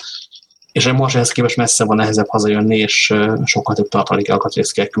meg. És a Mars ehhez képest messze van, nehezebb hazajönni, és sokkal több tartalék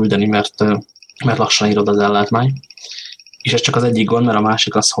alkatrészt kell küldeni, mert lassan írod az ellátmány. És ez csak az egyik gond, mert a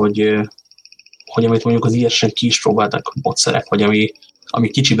másik az, hogy amit mondjuk az ISS-en ki is próbáltak módszerek, vagy ami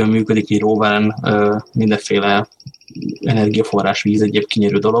kicsiben működik egy roveren, mindenféle energiaforrás, víz, egyéb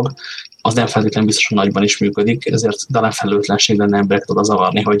kinyerő dolog, az nem feltétlenül biztos, hogy nagyban is működik, ezért talán felelőtlenség lenne embereket oda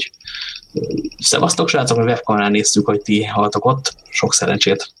zavarni, hogy szevasztok, srácok, a webkamerán néztük, hogy ti haltak ott, sok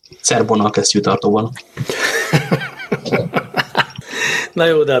szerencsét. Szerbonnal kesztyűtartóban. Na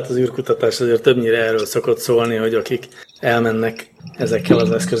jó, de hát az űrkutatás azért többnyire erről szokott szólni, hogy akik elmennek ezekkel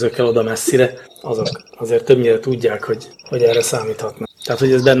az eszközökkel oda messzire, azok azért többnyire tudják, hogy erre számíthatnak. Tehát,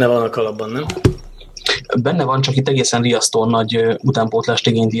 hogy ez benne van a kalapban, nem? Benne van, csak itt egészen riasztó nagy utánpótlást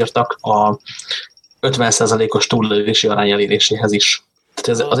igényt írtak a 50%-os túlélési arány eléréséhez is.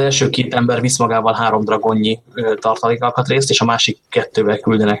 Tehát az első 2 ember visz magával 3 dragonnyi tartalékalkatrészt, és a másik 2-vel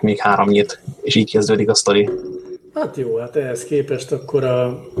küldenek még 3-nyit, és így kezdődik a sztori. Hát jó, hát ehhez képest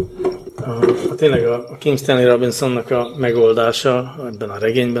akkor tényleg a Kim Stanley Robinsonnak a megoldása ebben a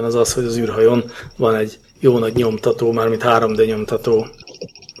regényben az, hogy az űrhajón van egy jó nagy nyomtató, mármint 3D nyomtató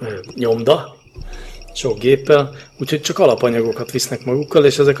nyomda, sok géppel, úgyhogy csak alapanyagokat visznek magukkal,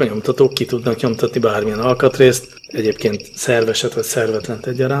 és ezek a nyomtatók ki tudnak nyomtatni bármilyen alkatrészt, egyébként szerveset vagy szervetlent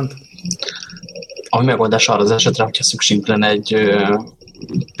egyaránt. Ami megoldás arra az esetre, hogyha szükség lenne egy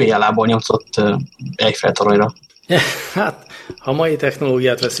PLA-ból nyomtott Eiffel-toronyra. Hát, ha mai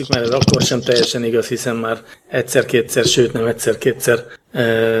technológiát veszük, mert ez akkor sem teljesen igaz, hiszen már egyszer-kétszer, sőt nem egyszer-kétszer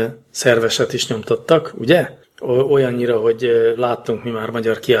szerveset is nyomtattak, ugye? Olyannyira, hogy láttunk mi már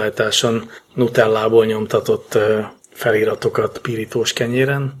magyar kiállításon Nutellából nyomtatott feliratokat pirítós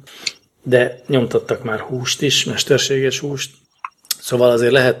kenyéren, de nyomtattak már húst is, mesterséges húst, szóval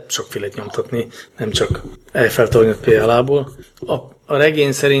azért lehet sokfélét nyomtatni, nem csak Eiffel-tornyot PLA-ból. A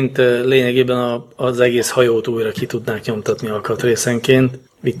regény szerint lényegében az egész hajót újra ki tudnák nyomtatni alkatrészenként,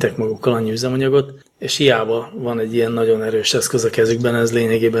 vittek magukkal annyi üzemanyagot, és hiába van egy ilyen nagyon erős eszköz a kezükben, ez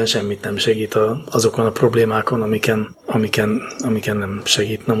lényegében semmit nem segít azokon a problémákon, amiken nem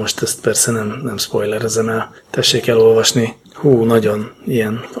segít. Na most ezt persze nem spoilerezem el, tessék elolvasni. Nagyon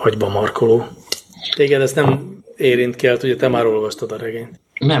ilyen agyba markoló. Téged ezt nem érint, ugye te már olvastad a regényt.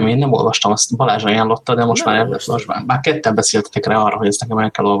 Nem, én nem olvastam, azt Balázs ajánlotta, de most már ketten beszéltetek rá arra, hogy ezt nekem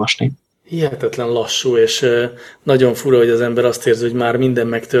el kell olvasni. Hihetetlen lassú, és nagyon fura, hogy az ember azt érzi, hogy már minden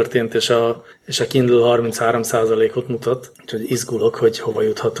megtörtént, és a Kindle 33%-ot mutat, úgyhogy izgulok, hogy hova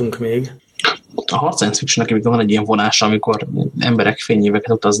juthatunk még. A Hard Science Fiction-nek van egy ilyen vonása, amikor emberek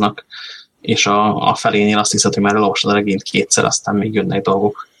fényéveket utaznak, és a felénél azt hiszed, hogy már elolvasod a regényt kétszer, aztán még jönnek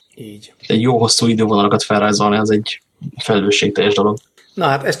dolgok. Így. Egy jó hosszú idővonalakat felrajzolni, az egy felelősségteljes dolog. Na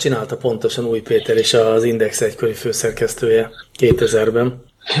hát ezt csinálta pontosan Új Péter és az Index egykori főszerkesztője 2000-ben.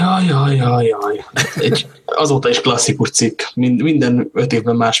 Jaj. Azóta is klasszikus cikk. Minden 5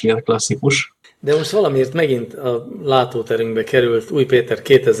 évben másmilyen klasszikus. De most valamiért megint a látóterünkbe került. Új Péter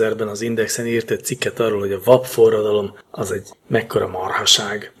 2000-ben az Indexen írt egy cikket arról, hogy a VAP forradalom az egy mekkora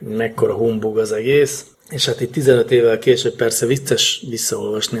marhaság, mekkora humbug az egész. És hát itt 15 évvel később persze vicces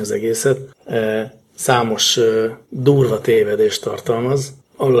visszaolvasni az egészet. Számos durva tévedést tartalmaz,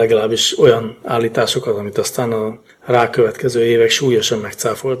 legalábbis olyan állításokat, amit aztán a rákövetkező évek súlyosan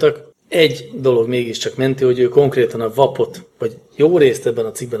megcáfoltak. Egy dolog mégiscsak menti, hogy ő konkrétan a VAP-ot, vagy jó részt ebben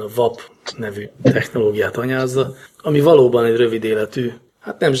a cikkben a VAP nevű technológiát anyázza, ami valóban egy rövid életű,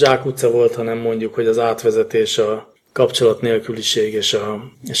 hát nem zsákutca volt, hanem mondjuk, hogy az átvezetés, a kapcsolat nélküliség és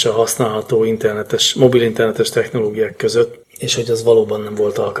a használható mobil internetes technológiák között, és hogy az valóban nem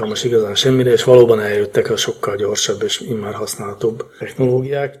volt alkalmas igazán semmire, és valóban eljöttek a sokkal gyorsabb és immár használhatóbb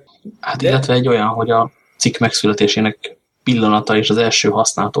technológiák. Hát illetve egy olyan, hogy a cikk megszületésének pillanata és az első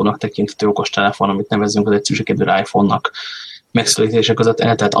használhatónak tekinthető okostelefon, amit nevezzünk az egyszerűsítkedő iPhone-nak megszületése között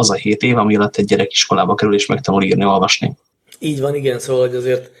eltelt az a 7 év, ami alatt egy gyerek iskolába kerül és megtanul írni, olvasni. Így van, igen, szóval hogy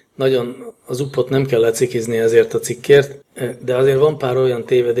azért nagyon az UP-ot nem kell lecikizni ezért a cikkért, de azért van pár olyan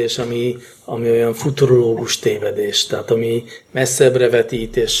tévedés, ami olyan futurológus tévedés, tehát ami messzebbre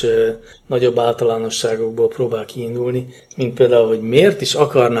vetít és nagyobb általánosságokból próbál kiindulni, mint például, hogy miért is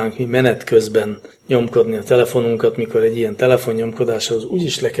akarnánk mi menet közben nyomkodni a telefonunkat, mikor egy ilyen telefonnyomkodáshoz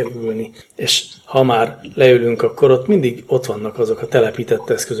úgyis le kell ülni, és ha már leülünk, akkor ott vannak azok a telepített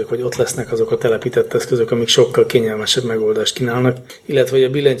eszközök, vagy ott lesznek azok a telepített eszközök, amik sokkal kényelmesebb megoldást kínálnak, illetve hogy a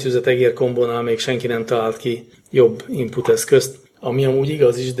billentyűzet egér kombónál még senki nem talált ki jobb input eszközt, ami amúgy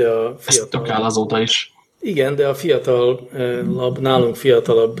igaz is, de a fiatal... Ez tök áll azóta is. Igen, de a nálunk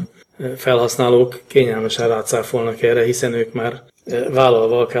fiatalabb felhasználók kényelmesen rácáfolnak erre, hiszen ők már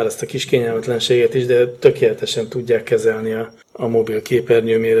vállalva akár ezt a kis kényelmetlenséget is, de tökéletesen tudják kezelni a mobil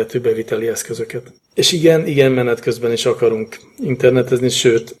képernyő méretű beviteli eszközöket. És igen, menet közben is akarunk internetezni,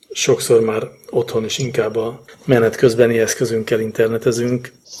 sőt, sokszor már otthon is inkább a menet közbeni eszközünkkel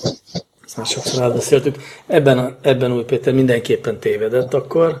internetezünk. Ezt már sokszor átbeszéltük. Ebben Új Péter mindenképpen tévedett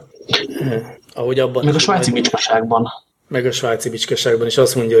akkor. Ahogy abban meg a svájci bicskaságban. Meg a svájci bicskaságban is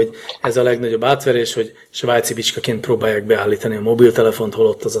azt mondja, hogy ez a legnagyobb átverés, hogy svájci bicskaként próbálják beállítani a mobiltelefont,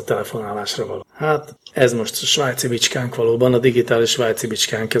 holott az a telefonálásra való. Hát ez most a svájci bicskánk valóban, a digitális svájci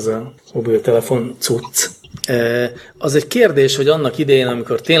bicskánk, ez a mobiltelefon cucc. Az egy kérdés, hogy annak idején,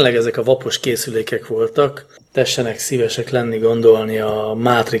 amikor tényleg ezek a vapos készülékek voltak, tessenek szívesek lenni gondolni a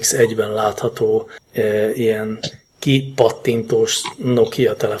Matrix 1-ben látható ilyen kipattintós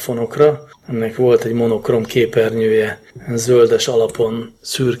Nokia telefonokra. Ennek volt egy monokrom képernyője, zöldes alapon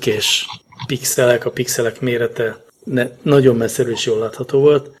szürkés pixelek, a pixelek mérete nagyon messziről is jól látható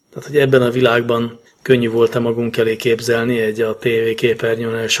volt. Tehát, hogy ebben a világban könnyű volt magunk elé képzelni egy a TV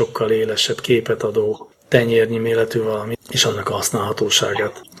képernyőnél sokkal élesebb képet adó tenyérnyi méretű valami, és annak a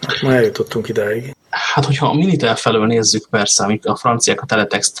használhatóságát. Már eljutottunk idáig. Hát, hogyha a Minitel felől nézzük, persze, amik a franciák a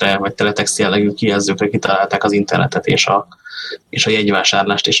teletextre, vagy teletext jellegű kijelzőkre kitalálták az internetet és és a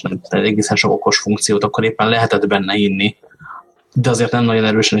jegyvásárlást, és egészen sok okos funkciót, akkor éppen lehetett benne hinni, de azért nem nagyon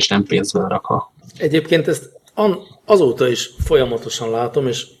erősen, és nem pénzből rakva. Egyébként ezt azóta is folyamatosan látom,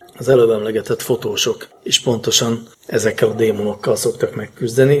 és az előbb emlegetett fotósok is pontosan ezekkel a démonokkal szoktak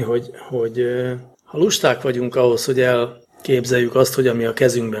megküzdeni, hogy ha lusták vagyunk ahhoz, hogy elképzeljük azt, hogy ami a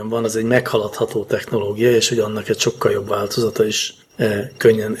kezünkben van, az egy meghaladható technológia, és hogy annak egy sokkal jobb változata is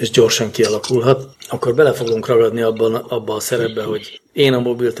könnyen és gyorsan kialakulhat, akkor bele fogunk ragadni abba a szerepbe, hogy én a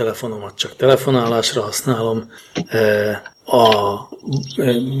mobiltelefonomat csak telefonálásra használom, a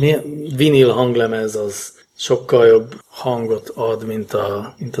vinil hanglemez az sokkal jobb hangot ad, mint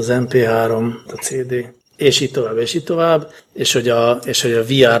az MP3, a CD, és így tovább, és így tovább, és hogy a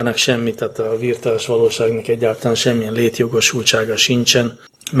VR-nak semmi, tehát a virtuális valóságnak egyáltalán semmilyen létjogosultsága sincsen,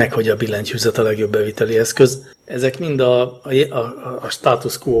 meg hogy a billentyűzet a legjobb beviteli eszköz. Ezek mind a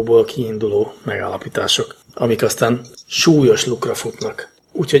status quo-ból kiinduló megállapítások, amik aztán súlyos lukra futnak.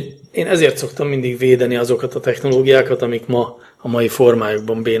 Úgyhogy én ezért szoktam mindig védeni azokat a technológiákat, amik ma a mai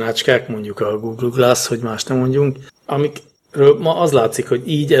formájukban bénácskák, mondjuk a Google Glass, hogy más nem mondjunk, amikről ma az látszik, hogy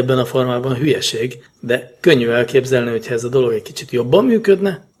így ebben a formában hülyeség, de könnyű elképzelni, hogyha ez a dolog egy kicsit jobban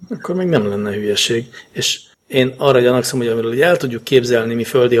működne, akkor még nem lenne hülyeség. És én arra gyanakszom, hogy amiről el tudjuk képzelni mi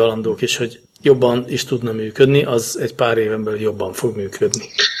földi halandók is, hogy jobban is tudna működni, az egy pár éven belül jobban fog működni.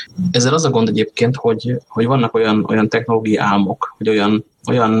 Ezzel az a gond egyébként, hogy vannak olyan technológiai álmok, vagy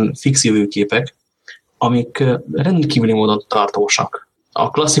olyan fix jövőképek, amik rendkívüli módon tartósak. A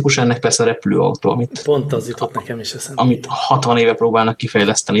klasszikus ennek persze a repülőautó, pont az jutott nekem is eszembe. Amit 60 éve próbálnak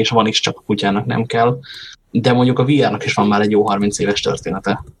kifejleszteni, és van is, csak a kutyának nem kell. De mondjuk a VR-nak is van már egy jó 30 éves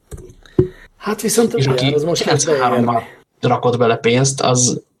története. Hát viszont és aki az most 93-ban rakott bele pénzt,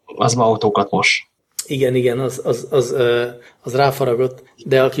 az ma autókat mos. Igen, az ráfaragott,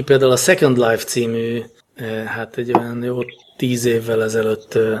 de aki például a Second Life című, hát egy olyan jó 10 évvel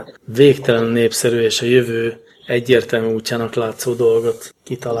ezelőtt végtelen népszerű és a jövő egyértelmű útjának látszó dolgot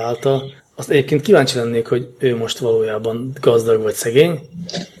kitalálta, azt egyébként kíváncsi lennék, hogy ő most valójában gazdag vagy szegény.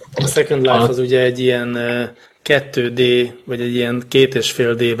 A Second Life az ugye egy ilyen 2D, vagy egy ilyen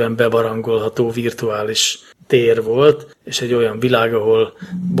 2,5D-ben bebarangolható virtuális tér volt, és egy olyan világ, ahol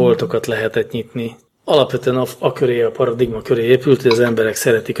boltokat lehetett nyitni. Alapvetően a paradigma köré épült, hogy az emberek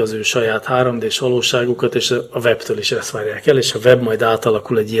szeretik az ő saját 3D-s valóságukat, és a webtől is ezt várják el, és a web majd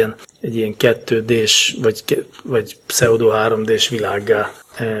átalakul egy ilyen 2D-s, vagy pseudo 3D-s világgá.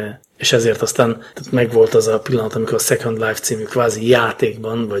 És ezért aztán megvolt az a pillanat, amikor a Second Life című kvázi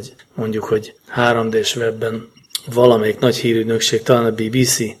játékban, vagy mondjuk, hogy 3D-s webben valamelyik nagy hírügynökség, talán a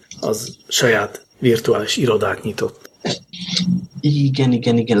BBC, az saját virtuális irodát nyitott.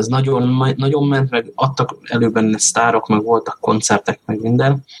 Igen, ez nagyon ment, meg adtak elő benne sztárok, meg voltak koncertek, meg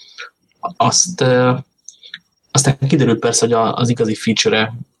minden. Aztán kiderült persze, hogy az igazi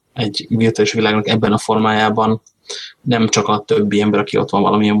feature egy virtuális világnak ebben a formájában nem csak a többi ember, aki ott van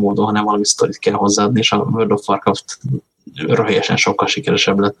valamilyen módon, hanem valami sztorit kell hozzáadni, és a World of Warcraft röhelyesen sokkal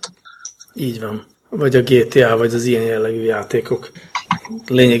sikeresebb lett. Így van. Vagy a GTA, vagy az ilyen jellegű játékok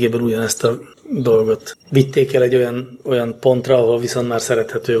lényegében ugyanezt a dolgot vitték el egy olyan pontra, ahol viszont már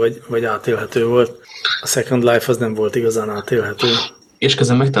szerethető, vagy átélhető volt. A Second Life az nem volt igazán átélhető. És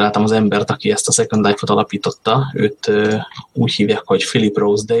közben megtaláltam az embert, aki ezt a Second Life-ot alapította. Őt úgy hívják, hogy Philip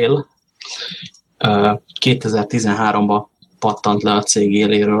Rosedale. 2013-ban pattant le a cég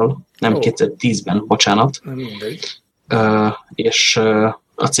éléről. Nem, 2010-ben, bocsánat. Nem mindegy. És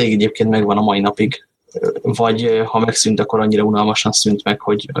a cég egyébként megvan a mai napig. Vagy ha megszűnt, akkor annyira unalmasan szűnt meg,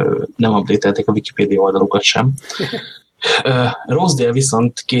 hogy nem update-elték a Wikipédia oldalukat sem. Rosedale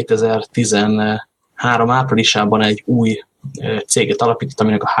viszont 2013 áprilisában egy új céget alapított,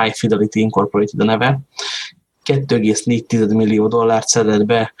 aminek a High Fidelity Incorporated a neve. $2,4 millió szedett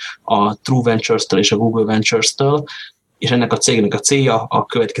be a True Ventures-től és a Google Ventures-től, és ennek a cégnek a célja a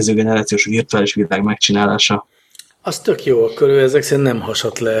következő generációs virtuális világ megcsinálása. Az tök jó, akkor ő ezek szerint nem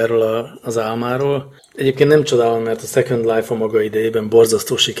hasadt le erről az álmáról. Egyébként nem csodálom, mert a Second Life a maga idejében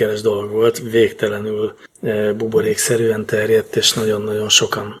borzasztó sikeres dolog volt, végtelenül buborékszerűen terjedt, és nagyon-nagyon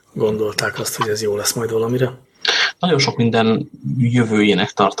sokan gondolták azt, hogy ez jó lesz majd valamire. Nagyon sok minden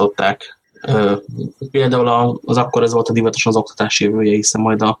jövőjének tartották. Például akkor ez volt a divatosan az oktatás jövője, hiszen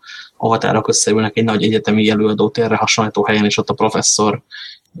majd a avatárok összeülnek egy nagy egyetemi előadó térre hasonlító helyen, és ott a professzor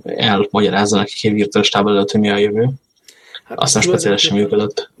elmagyarázza nekik egy virtuális tábla előtt, hogy mi a jövő. Hát aztán speciálisan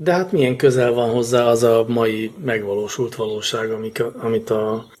működött. De hát milyen közel van hozzá az a mai megvalósult valóság, amit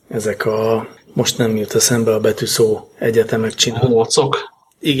ezek a most nem jut eszembe a betűszó egyetemek csinálnak. Hócok?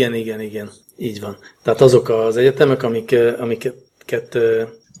 Igen. Így van. Tehát azok az egyetemek, amiket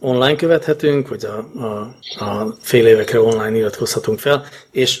online követhetünk, vagy a fél évekre online iratkozhatunk fel,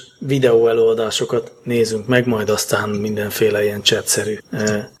 és videó előadásokat nézünk meg, majd aztán mindenféle ilyen chatszerű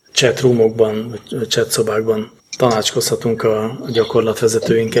chatroomokban, vagy chatszobákban tanácskozhatunk a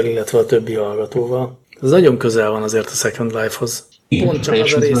gyakorlatvezetőinkkel, illetve a többi hallgatóval. Ez nagyon közel van azért a Second Life-hoz. Pont csak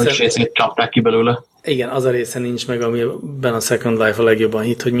az a részét csapták ki belőle. Igen, az a része nincs meg, amiben a Second Life a legjobban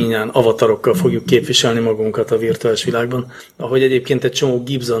hit, hogy mindjárt avatarokkal fogjuk képviselni magunkat a virtuális világban. Ahogy egyébként egy csomó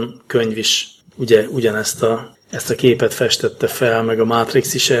Gibson könyv is ugye ugyanezt ezt a képet festette fel, meg a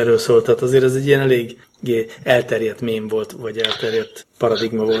Matrix is erről szólt, tehát azért ez egy ilyen elég elterjedt mém volt, vagy elterjedt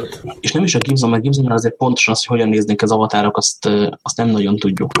paradigma volt. És nem is a Gibson, mert Gibson azért pontosan azt, hogy hogyan néznék az avatárok, azt nem nagyon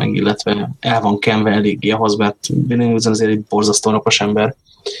tudjuk meg, illetve el van kenve eléggé ahhoz, mert Gibson azért egy borzasztó napos ember.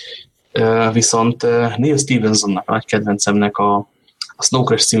 Viszont Neil Stephensonnak, a nagy kedvencemnek a Snow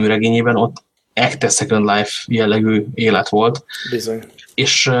Crash című regényében ott ekte Second Life jellegű élet volt. Bizony.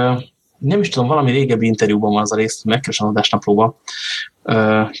 És nem is tudom, valami régebbi interjúban van az a rész, megkeresem adásnaplóba.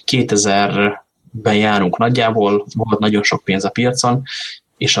 2000-ben járunk nagyjából, volt nagyon sok pénz a piacon,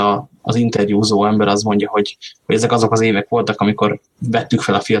 és az interjúzó ember az mondja, hogy ezek azok az évek voltak, amikor vettük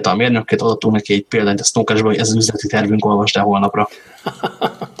fel a fiatal mérnököket, adottunk neki egy példányt a Snow Crashből, hogy ez az üzleti tervünk, olvasd el holnapra.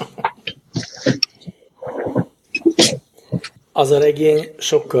 Az a regény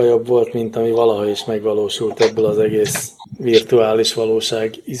sokkal jobb volt, mint ami valaha is megvalósult ebből az egész virtuális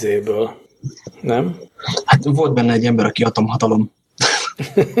valóság izéből. Nem? Hát volt benne egy ember, aki atomhatalom.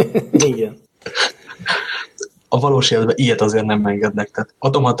 Igen. A valós életben ilyet azért nem engednek. Tehát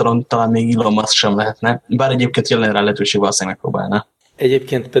atomhatalom talán még Elon Musk sem lehetne, bár egyébként jelen rá lehetőség valószínűleg megpróbálná.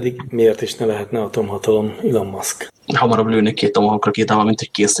 Egyébként pedig miért is ne lehetne atomhatalom Elon Musk? Hamarabb lőnek 2 Tomahawk rakétával, mint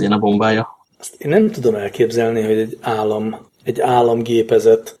hogy kész legyen a bombája. Azt én nem tudom elképzelni, hogy egy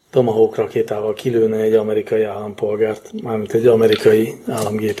államgépezet Tomahawk rakétával kilőne egy amerikai állampolgárt, mármint egy amerikai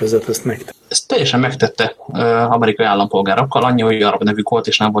államgépezet ezt megtette. Ezt teljesen megtette amerikai állampolgárokkal, annyi, hogy arab nevük volt,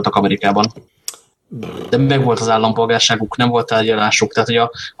 és nem voltak Amerikában. De meg volt az állampolgárságuk, nem volt tárgyalásuk, tehát hogy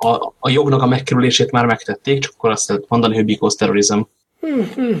a jognak a megkerülését már megtették, csak akkor azt lehet mondani, hogy because terrorism.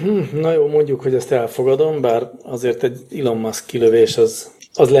 Na jó, mondjuk, hogy ezt elfogadom, bár azért egy Elon Musk kilövés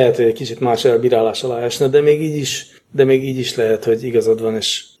az lehet, hogy egy kicsit más elbírálás alá esne, de még így is lehet, hogy igazad van,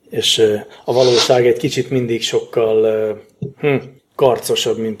 és a valóság egy kicsit mindig sokkal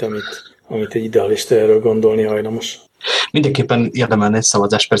karcosabb, mint amit egy idealista erről gondolni hajlamos. Mindenképpen érdemelne egy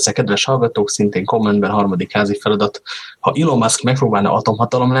szavazás, persze, kedves hallgatók, szintén kommentben 3. házi feladat. Ha Elon Musk megpróbálna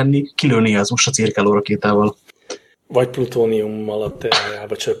atomhatalom lenni, kilőné az USA cirkáló rakétával. Vagy plutóniummal a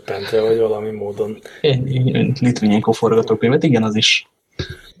teájába csöppentve, vagy valami módon. Litvinenko forgatókönyvet, igen, az is.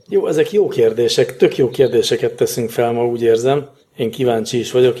 Jó, ezek jó kérdések, tök jó kérdéseket teszünk fel ma, úgy érzem. Én kíváncsi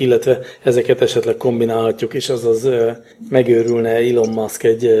is vagyok, illetve ezeket esetleg kombinálhatjuk, és azaz megőrülne Elon Musk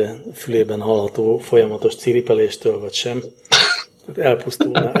egy fülében hallható folyamatos ciripeléstől, vagy sem.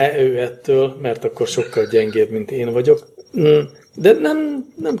 Elpusztulna ő ettől, mert akkor sokkal gyengébb, mint én vagyok. De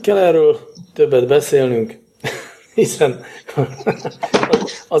nem kell erről többet beszélnünk, hiszen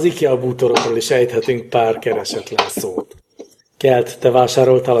az IKEA bútorokról is ejthetünk pár keresetlen szót. Kelt, te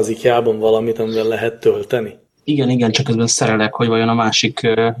vásároltál az IKEA-ban valamit, amivel lehet tölteni? Igen, csak közben szerelek, hogy vajon a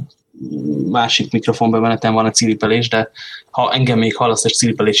másik mikrofonbemeneten van a ciripelés, de ha engem még hallasz, és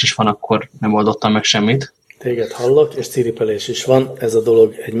ciripelés is van, akkor nem oldottam meg semmit. Téged hallak, és ciripelés is van. Ez a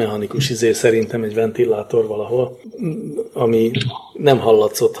dolog egy mechanikus szerintem egy ventilátor valahol, ami nem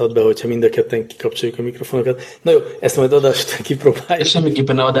hallatszódhat be, hogyha mind a ketten kikapcsoljuk a mikrofonokat. Na jó, ezt majd adás után kipróbáljuk.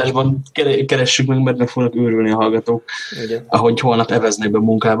 Semmiképpen a adásban keressük meg, mert meg fognak őrülni a hallgatók, igen. Ahogy holnap eveznek be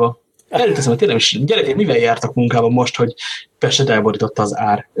munkába. Elteszem, hogy tényleg is, gyerekek, mivel jártak munkában most, hogy Pestet elborította az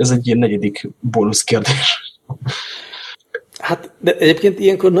ár? Ez egy ilyen 4. bónusz kérdés. Hát, de egyébként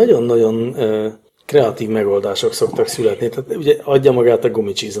ilyenkor nagyon-nagyon kreatív megoldások szoktak születni. Tehát ugye adja magát a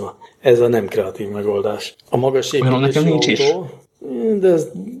gumicsizma. Ez a nem kreatív megoldás. A magas építésű autó, de ez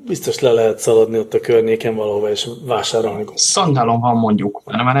biztos le lehet szaladni ott a környéken valahova és vásárolni. Szandálom van mondjuk,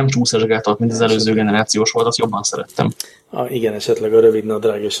 mert már nem csúszásgátolt, mint az előző generációs volt, azt jobban szerettem. Igen, esetleg a rövid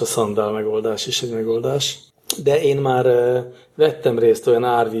nadrág és a szandál megoldás is egy megoldás. De én már vettem részt olyan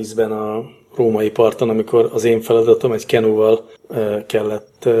árvízben a római parton, amikor az én feladatom egy kenúval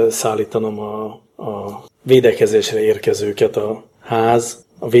kellett szállítanom a védekezésre érkezőket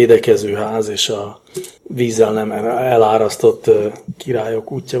a védekező ház és a vízzel nem elárasztott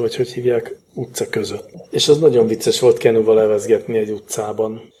királyok útja, vagy hogy hívják, utca között. És az nagyon vicces volt kenúval levezgetni egy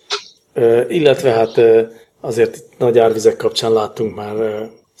utcában. Illetve hát azért nagy árvizek kapcsán láttunk már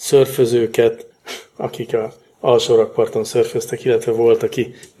szörfözőket, akik a alsó rakparton szörföztek, illetve volt,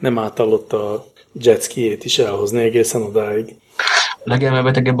 aki nem átallott a jetskijét is elhozni egészen odáig.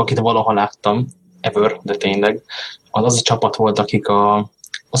 legelmebetegebb, akit valaha láttam, ever, de tényleg, az a csapat volt, akik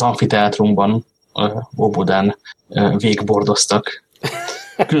az amfiteátrumban Óbudán végbordoztak.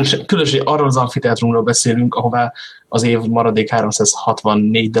 Különösen arról az amfiteátrumról beszélünk, ahová az év maradék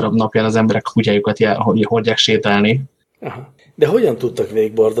 364 darab napján az emberek kutyájukat hordják sétálni. Aha. De hogyan tudtak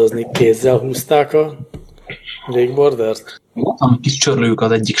végbordozni? Kézzel húzták a végbordert? Van kis csörlőjük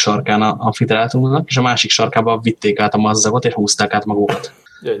az egyik sarkán a amfiteátrumnak, és a másik sarkában vitték át a mazzagot, és húzták át magukat.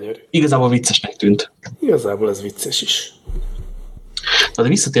 Gyönyörű. Igazából viccesnek tűnt. Igazából ez vicces is. De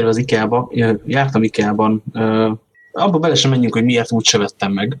visszatérve az IKEA-ba, jártam IKEA-ban, abba bele sem menjünk, hogy miért úgy se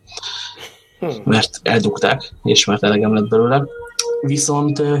vettem meg, mert eldugták, és mert elegem lett belőle.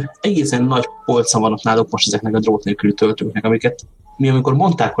 Viszont egészen nagy polca van ott náluk most ezeknek a drót nélküli töltőknek, amiket mi amikor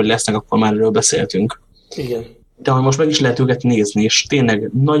mondták, hogy lesznek, akkor már erről beszéltünk. Igen. De hogy most meg is lehet őket nézni, és tényleg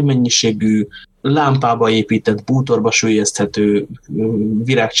nagy mennyiségű, lámpába épített, bútorba süllyeszthető,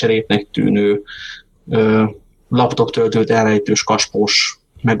 virágcserépnek tűnő, laptop töltőt elrejtős, kaspós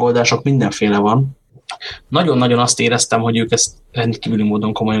megoldások, mindenféle van. Nagyon-nagyon azt éreztem, hogy ők ezt rendkívüli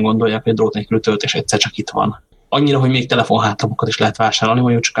módon komolyan gondolják, hogy a drót nélküli töltés egyszer csak itt van. Annyira, hogy még telefonhátlapokat is lehet vásárolni,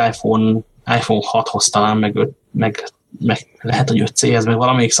 mondjuk csak iPhone 6-hoz talán, meg lehet, hogy 5C-hez, meg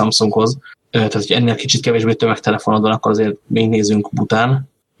valamelyik Samsunghoz. Tehát, hogy ennél kicsit kevésbé tömegtelefonod van, akkor azért még nézzünk bután.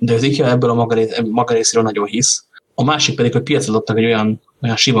 De az IKEA ebből a maga részéről nagyon hisz. A másik pedig, hogy piacra dobtak egy olyan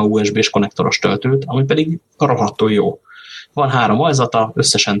sima USB-s konnektoros töltőt, ami pedig rohadtul jó. Van 3 ajzata,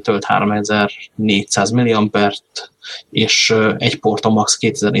 összesen tölt 3400 mAh-t, és egy porton max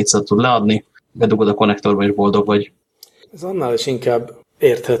 2400 tud leadni, bedugod a konnektorba, és boldog vagy. Ez annál is inkább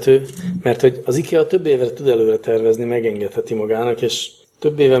érthető, mert hogy az IKEA több évre tud előre tervezni, megengedheti magának, és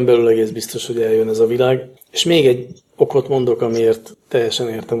több éven belül egész biztos, hogy eljön ez a világ. És még egy okot mondok, amiért teljesen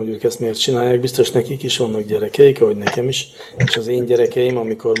értem, hogy ők ezt miért csinálják. Biztos nekik is vannak gyerekeik, ahogy nekem is. És az én gyerekeim,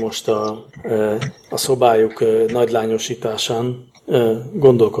 amikor most a szobájuk nagylányosításán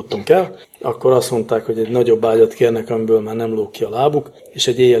gondolkodtunk el, akkor azt mondták, hogy egy nagyobb ágyat kérnek, amiből már nem lóg ki a lábuk, és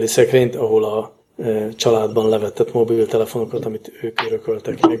egy éjjeli szekrényt, ahol a családban levetett mobiltelefonokat, amit ők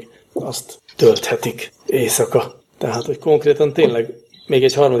örököltek meg, azt tölthetik éjszaka. Tehát, hogy konkrétan tényleg még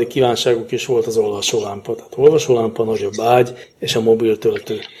egy harmadik kívánságuk is volt az olvasólámpa. Tehát olvasólámpa, nagyobb ágy és a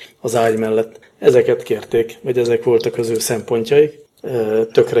mobiltöltő az ágy mellett. Ezeket kérték, vagy ezek voltak az ő szempontjaik.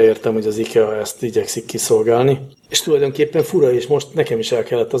 Tökre értem, hogy az IKEA ezt igyekszik kiszolgálni. És tulajdonképpen fura, és most nekem is el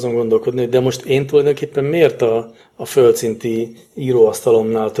kellett azon gondolkodni, hogy de most én tulajdonképpen miért a földszinti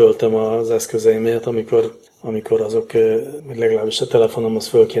íróasztalomnál töltöm az eszközeimet, amikor azok, legalábbis a telefonom, az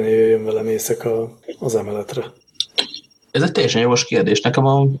föl kéne jöjjön velem éjszaka az emeletre. Ez egy teljesen jogos kérdés. Nekem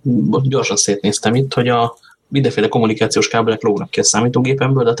gyorsan szétnéztem itt, hogy a mindenféle kommunikációs kábelek lógnak ki a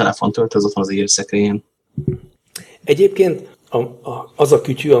számítógépemből, de a telefon töltő az ott van az éjszekrényen. Egyébként az a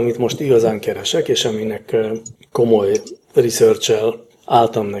kütyű, amit most igazán keresek, és aminek komoly research-el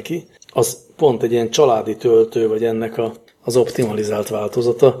álltam neki, az pont egy ilyen családi töltő, vagy ennek az optimalizált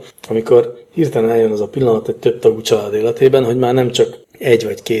változata, amikor hirtelen eljön az a pillanat egy több tagú család életében, hogy már nem csak egy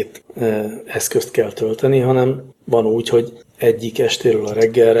vagy két eszközt kell tölteni, hanem van úgy, hogy egyik estéről a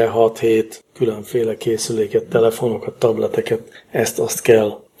reggelre 6-7 különféle készüléket, telefonokat, tableteket, ezt-azt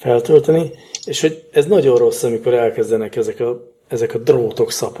kell feltölteni, és hogy ez nagyon rossz, amikor elkezdenek ezek a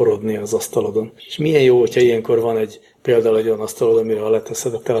drótok szaporodni az asztalodon. És milyen jó, hogyha ilyenkor van például egy olyan asztalod, amire ha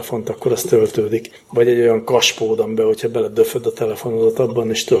leteszed a telefont, akkor az töltődik. Vagy egy olyan kaspód, amiben, hogyha beledöföd a telefonodat, abban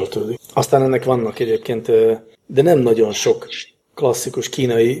is töltődik. Aztán ennek vannak egyébként, de nem nagyon sok klasszikus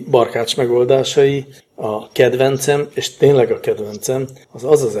kínai barkács megoldásai. A kedvencem, és tényleg a kedvencem,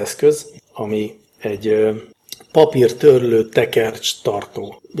 az eszköz, ami egy papírtörlő tekercs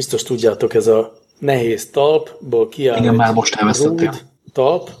tartó. Biztos tudjátok, ez a nehéz talpból kiáll. Igen, már most elvesztettél.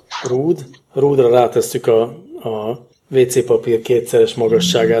 Rúdra rátesszük a WC papír 2-szeres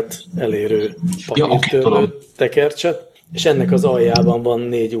magasságát elérő papírtörlő tekercset, és ennek az aljában van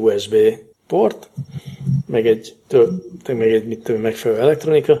 4 USB port, meg egy megfelelő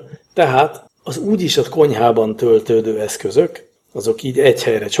elektronika. Tehát az úgyis a konyhában töltődő eszközök, azok így egy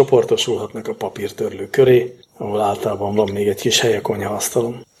helyre csoportosulhatnak a papírtörlő köré, ahol általában van még egy kis hely a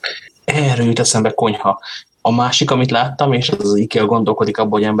konyhaasztalon. Erről jut eszembe konyha. A másik, amit láttam, és az IKEA gondolkodik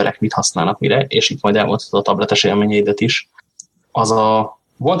abban, hogy emberek mit használnak mire, és itt majd elmondhatod a tabletes élményeidet is,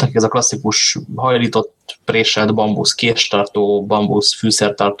 voltak ez a klasszikus hajlított, préselt bambusz késtartó, bambusz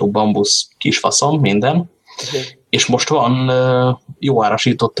fűszertartó, bambusz kisfaszom, minden, okay. És most van jó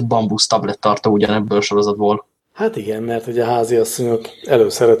árasított bambusz tablettartó ugyanebből sorozatból. Hát igen, mert ugye a háziasszonyok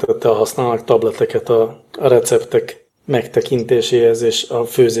előszeretettel használnak tableteket a receptek megtekintéséhez és a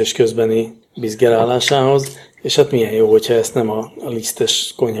főzés közbeni bizgerálásához. És hát milyen jó, hogyha ezt nem a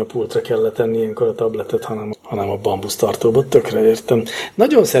lisztes konyhapultra kellett tenni ilyenkor a tabletet, hanem a bambusztartóba. Tökre értem.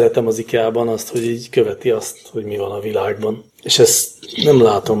 Nagyon szeretem az IKEA-ban azt, hogy így követi azt, hogy mi van a világban. És ezt nem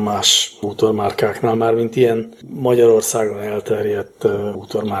látom más bútormárkáknál, már mint ilyen Magyarországon elterjedt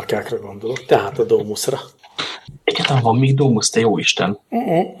bútormárkákra gondolok. Tehát a Domusra. Egyáltalán van még Domus, te jó Isten.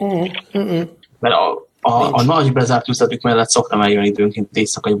 Mert a nagy bezárt üzletük mellett szoktam eljönni időnként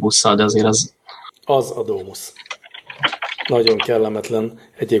éjszakai busszal, de azért az... Az a Domus. Nagyon kellemetlen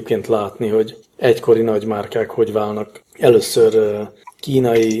egyébként látni, hogy egykori nagymárkák hogy válnak. Először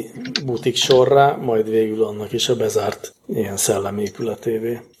kínai butik sorrá, majd végül annak is a bezárt ilyen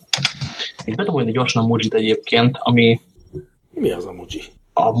szellemépületévé. Még bedobolni gyorsan a Mujit egyébként, ami... Mi az a Muji?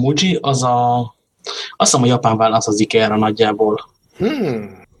 A Muji az azt hiszem, a japán válasz az IKEA-ra nagyjából.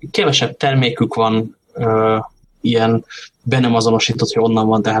 Kevesebb termékük van, ilyen be nem azonosított, hogy onnan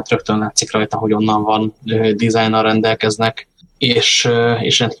van, tehát rögtön látszik rajta, hogy onnan van, dizájnnal rendelkeznek, és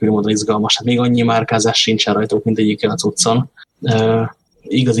rendkívül módon izgalmas. Hát még annyi márkázás sincsen rajtuk, mint egy IKEA cuccon.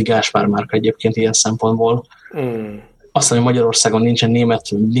 Igazi gáspár márka egyébként ilyen szempontból. Azt hiszem, hogy Magyarországon nincsen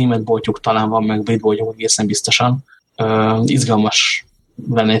német boltjuk, talán van, meg brit boltjuk egészen biztosan. Izgalmas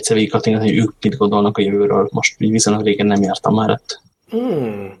lenne egyszer végigkattingatni, hogy ők mit gondolnak a jövőről. Most így viszonylag régen nem jártam már ott.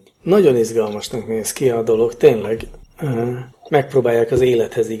 Nagyon izgalmasnak néz ki a dolog, tényleg. Megpróbálják az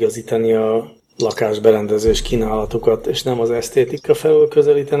élethez igazítani a lakásberendezés kínálatukat, és nem az esztétika felől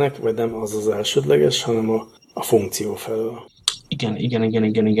közelítenek, vagy nem az az elsődleges, hanem a funkció felől. Igen.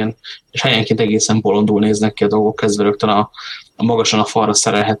 És helyenként egészen bolondul néznek ki a dolgok, kezdve rögtön a magasan a falra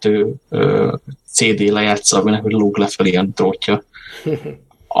szerelhető CD lejátszó, aminek lóg lefelé ilyen drótja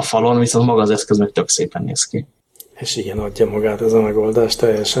a falon, viszont maga az eszköz meg tök szépen néz ki. És igen, adja magát ez a megoldás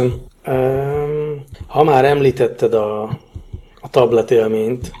teljesen. Ha már említetted a tablet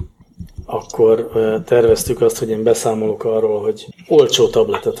élményt, akkor terveztük azt, hogy én beszámolok arról, hogy olcsó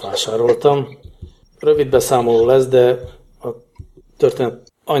tabletet vásároltam. Rövid beszámoló lesz, de a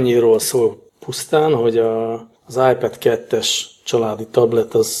történet annyiról szól pusztán, hogy az iPad 2-es családi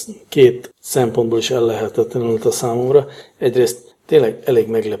tablet az két szempontból is ellehetetlenült a számomra. Egyrészt tényleg elég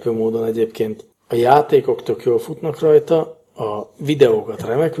meglepő módon egyébként a játékok tök jól futnak rajta, a videókat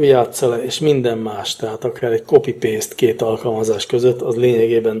remekül játsza le, és minden más, tehát akár egy copy-paste két alkalmazás között, az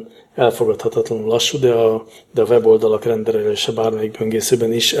lényegében elfogadhatatlanul lassú, de a weboldalak rendelése bármelyik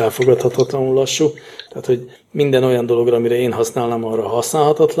böngészőben is elfogadhatatlanul lassú. Tehát, hogy minden olyan dologra, amire én használnám, arra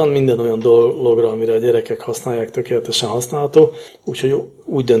használhatatlan, minden olyan dologra, amire a gyerekek használják, tökéletesen használható. Úgyhogy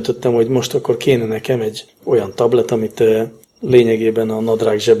úgy döntöttem, hogy most akkor kéne nekem egy olyan tablet, amit lényegében a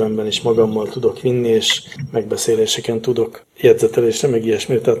nadrág zsebemben is magammal tudok vinni, és megbeszéléseken tudok jegyzetelésre, meg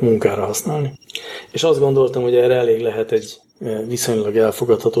ilyesmire, tehát munkára használni. És azt gondoltam, hogy erre elég lehet egy viszonylag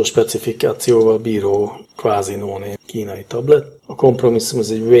elfogadható specifikációval bíró kvázi no-name kínai tablet. A kompromisszum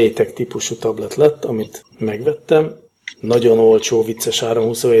az egy Waytech típusú tablet lett, amit megvettem. Nagyon olcsó, vicces áron,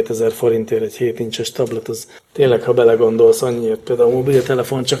 27 000 forintért egy 7 incses tablet, az tényleg, ha belegondolsz, annyiért például a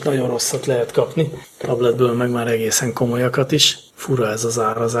mobiltelefon csak nagyon rosszat lehet kapni, tabletből meg már egészen komolyakat is. Fura ez az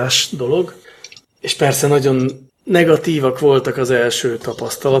árazás dolog. És persze nagyon negatívak voltak az első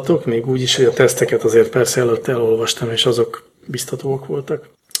tapasztalatok, még úgy is, hogy a teszteket azért persze előtte elolvastam, és azok biztatóak voltak.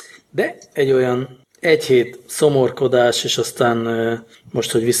 De egy olyan egy hét szomorkodás, és aztán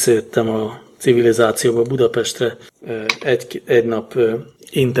most, hogy visszajöttem a civilizációba Budapestre egy nap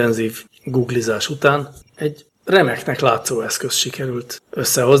intenzív googlizás után egy remeknek látszó eszköz sikerült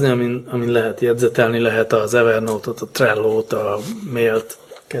összehozni, amin lehet jegyzetelni, lehet az Evernote-ot, a Trello-t, a mailt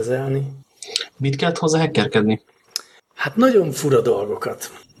kezelni. Mit kellett hozzá hackerkedni? Hát nagyon fura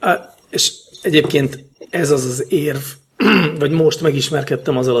dolgokat. És egyébként ez az az érv, vagy most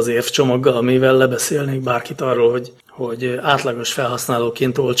megismerkedtem azzal az érvcsomaggal, amivel lebeszélnék bárkit arról, hogy átlagos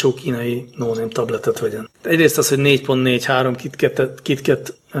felhasználóként olcsó kínai no-name tabletet vegyen. Egyrészt az, hogy 4.4.3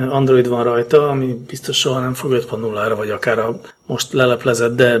 KitKat Android van rajta, ami biztos soha nem fog 5.0-ra, vagy akár a most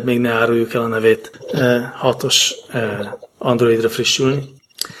leleplezett, de még ne áruljuk el a nevét, 6-os Androidra frissülni.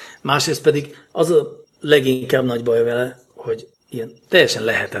 Másrészt pedig az a leginkább nagy baj vele, hogy ilyen teljesen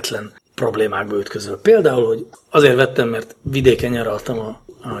lehetetlen problémákba ütközöl. Például, hogy azért vettem, mert vidéken nyaraltam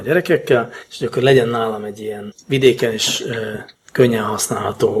a gyerekekkel, és hogy akkor legyen nálam egy ilyen vidéken is könnyen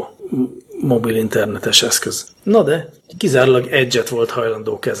használható mobil internetes eszköz. Na de kizárólag Edge-et volt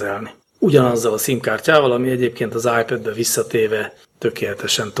hajlandó kezelni. Ugyanazzal a SIM-kártyával, ami egyébként az iPad-be visszatéve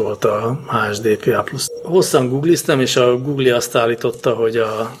tökéletesen tolta a HSDPA+. Hosszan googliztem, és a Google azt állította, hogy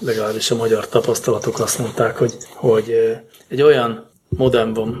legalábbis a magyar tapasztalatok azt mondták, hogy egy olyan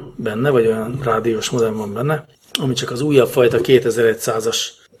modem van benne, vagy olyan rádiós modem van benne, ami csak az újabb fajta 2100-as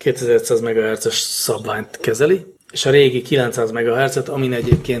 2500 MHz-es szabványt kezeli, és a régi 900 MHz-et, amin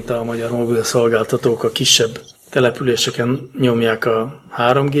egyébként a magyar mobil szolgáltatók a kisebb településeken nyomják a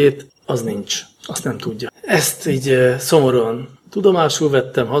 3G-t, az nincs. Azt nem tudja. Ezt így szomorúan tudomásul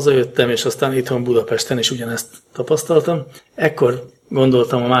vettem, hazajöttem, és aztán itthon Budapesten is ugyanezt tapasztaltam. Ekkor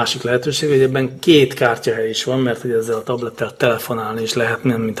gondoltam a másik lehetőség, hogy ebben 2 kártyahely is van, mert hogy ezzel a tablettel telefonálni is lehet,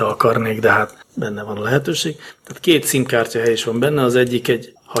 nem mintha akarnék, de hát benne van a lehetőség. Tehát 2 SIM-kártyahely is van benne, az egyik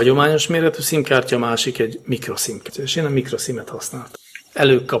egy hagyományos méretű SIM-kártya, a másik egy mikroSIM-kártya, és én a mikroSIM-et használtam.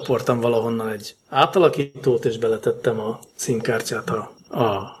 Előkaportam valahonnan egy átalakítót, és beletettem a SIM-kártyát a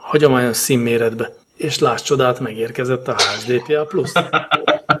hagyományos SIM méretbe, és láss csodát, megérkezett a HDPA+.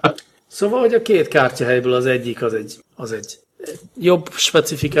 Szóval, hogy a 2 kártyahelyből az egyik az egy jobb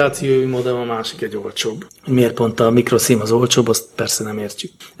specifikációi modem, a másik egy olcsóbb. Miért pont a mikroSIM az olcsóbb, azt persze nem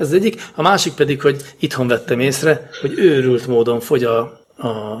értjük. Ez az egyik. A másik pedig, hogy itthon vettem észre, hogy őrült módon fogy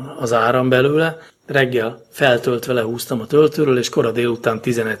az áram belőle. Reggel feltöltve lehúztam a töltőről, és kora délután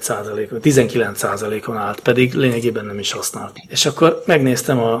 19%-on állt, pedig lényegében nem is használt. És akkor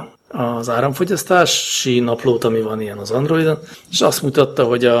megnéztem az áramfogyasztási naplót, ami van ilyen az Androidon, és azt mutatta,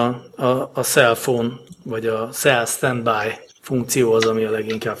 hogy a cell phone, vagy a cell standby funkció az, ami a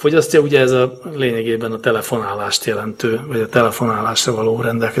leginkább fogyasztja. Ugye ez a lényegében a telefonálást jelentő, vagy a telefonálásra való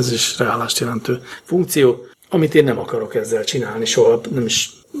rendelkezésre állást jelentő funkció, amit én nem akarok ezzel csinálni, soha nem is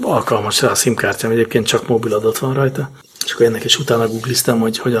alkalmas rá a SIM-kártyám, egyébként csak mobil adat van rajta. És akkor ennek is utána googliztam,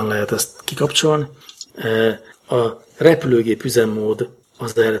 hogy hogyan lehet ezt kikapcsolni. A repülőgép üzemmód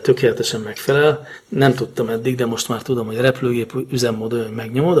az erre tökéletesen megfelel. Nem tudtam eddig, de most már tudom, hogy a repülőgép üzemmód olyan, hogy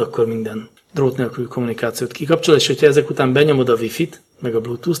megnyomod, akkor minden drót nélküli kommunikációt kikapcsol, és hogyha ezek után benyomod a Wi-Fi-t, meg a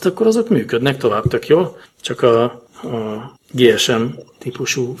Bluetooth-t, akkor azok működnek tovább tök jól, csak a GSM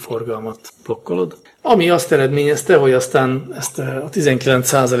típusú forgalmat blokkolod. Ami azt eredményezte, hogy aztán ezt a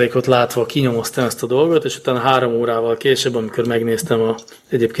 19%-ot látva kinyomoztam ezt a dolgot, és utána 3 órával később, amikor megnéztem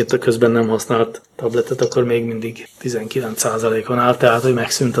egyébként a közben nem használt tabletet, akkor még mindig 19%-on állt, tehát hogy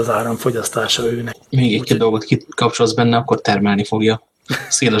megszűnt az áramfogyasztása őnek. Még egy-két dolgot kikapcsolsz benne, akkor termelni fogja.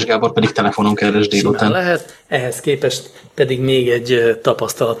 Széles Gábor pedig telefonon keres délután. Lehet, ehhez képest pedig még egy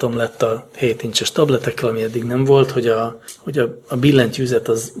tapasztalatom lett a 7 incses tabletekkel, ami eddig nem volt, hogy a billentyűzet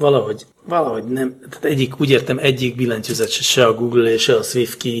az valahogy nem, tehát úgy értem, egyik billentyűzet se a Google, se a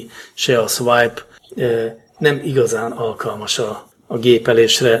SwiftKey, se a Swipe nem igazán alkalmas a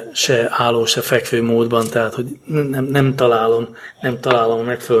gépelésre, se álló, se fekvő módban, tehát hogy nem találom a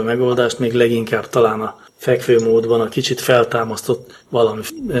megfelelő megoldást, még leginkább talán a fekvő módban a kicsit feltámasztott valami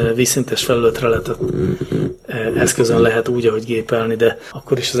vízszintes felületre letett eszközön lehet úgy, ahogy gépelni, de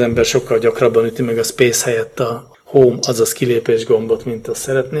akkor is az ember sokkal gyakrabban üti meg a Space helyett a Home, azaz kilépés gombot, mint azt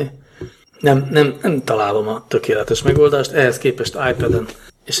szeretné. Nem találom a tökéletes megoldást, ehhez képest iPad-en.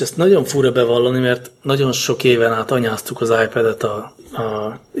 És ezt nagyon fura bevallani, mert nagyon sok éven át anyáztuk az iPad-et a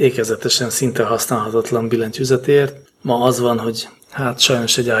ékezetesen szinte használhatatlan billentyűzetért. Ma az van, hogy hát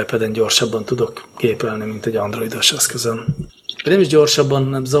sajnos egy iPad-en gyorsabban tudok gépelni, mint egy androidos eszközön. Nem is gyorsabban,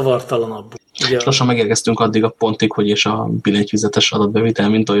 hanem zavartalanabb. Ugye lassan megérkeztünk addig a pontig, hogy és a billentyűzetes adatbevitel,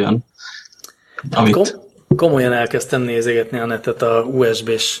 mint olyan, amit... Komolyan elkezdtem nézegetni a netet a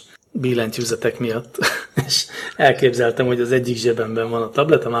USB-s billentyűzetek miatt, és elképzeltem, hogy az egyik zsebemben van a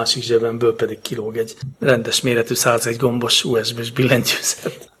tablet, a másik zsebemből pedig kilóg egy rendes méretű 101 gombos USB-s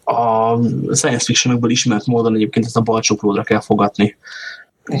billentyűzet. A science fictionokból ismert módon egyébként ezt a balcsuklódra kell fogatni.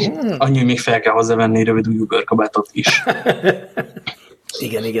 Annyi, hogy még fel kell hozzávenni rövid ujjú bőrkabátot is.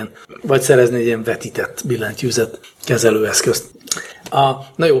 Igen. Vagy szerezni egy ilyen vetített billentyűzet kezelőeszközt.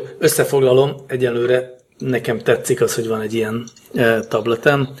 Na jó, összefoglalom, egyelőre nekem tetszik az, hogy van egy ilyen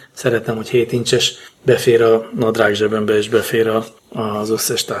tabletem. Szeretem, hogy 7 incses, befér a nadrág zsebembe, és befér az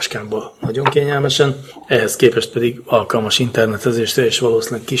összes táskámba nagyon kényelmesen. Ehhez képest pedig alkalmas internetezésre, és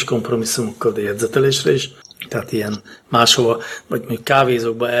valószínűleg kis kompromisszumokkal, de jegyzetelésre is. Tehát ilyen máshova, vagy mondjuk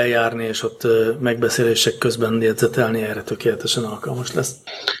kávézókba eljárni, és ott megbeszélések közben jegyzetelni, erre tökéletesen alkalmas lesz.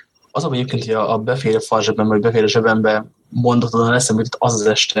 Az, hogy egyébként, hogy a befér a falzsebembe, vagy befér a zsebembe mondatodon eszembe jutott az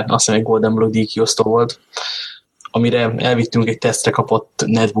este, azt hiszem egy Golden Blue díjkiosztó volt, amire elvittünk egy tesztre kapott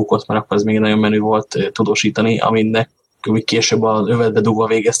netbookot, mert akkor ez még nagyon menő volt tudósítani, aminek később az övedbe dugva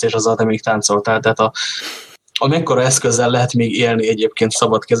végezte, és azzal te még táncoltál. Tehát a mekkora eszközzel lehet még élni egyébként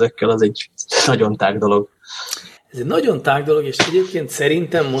szabad kezekkel, az egy nagyon tág dolog. Ez egy nagyon tág dolog, és egyébként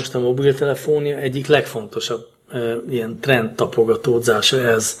szerintem most a mobiltelefonja egyik legfontosabb ilyen trendtapogatódzása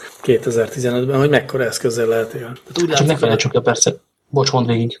ez 2015-ben, hogy mekkora eszközzel lehet élni. Csak ne felejtsük el, persze. Bocs, mondd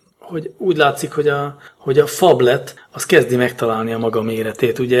végig. Hogy úgy látszik, hogy a phablet az kezdi megtalálni a maga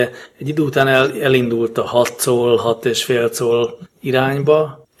méretét. Ugye egy idő után elindult a 6 col, 6,5 col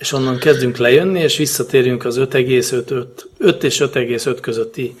irányba, és onnan kezdünk lejönni, és visszatérjünk az 5 és 5,5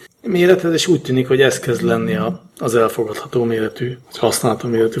 közötti mérethez, és úgy tűnik, hogy ez kezd lenni az elfogadható méretű, használható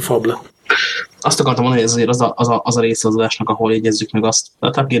méretű fablet. Azt akartam mondani, hogy ez azért az a része az adásnak, ahol jegyezzük meg azt,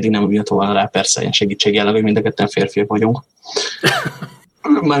 tehát aki eddig nem jött volna rá, persze ilyen segítségjelleg, hogy mind a ketten férfiak vagyunk.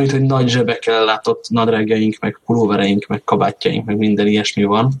 Mármint, hogy nagy zsebekkel ellátott nadrágjaink, meg pulóvereink, meg kabátjaink, meg minden ilyesmi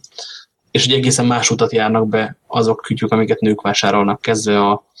van. És ugye egészen más utat járnak be azok kütyük, amiket nők vásárolnak, kezdve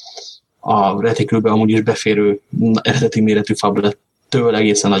a retikülbe amúgy is beférő eredeti méretű fablettől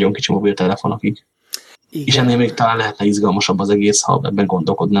egészen nagyon kicsi mobiltelefonokig. Igen. És ennél még talán lehetne izgalmasabb az egész, ha ebben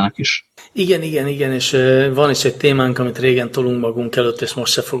gondolkodnának is. Igen, és van is egy témánk, amit régen tolunk magunk előtt, és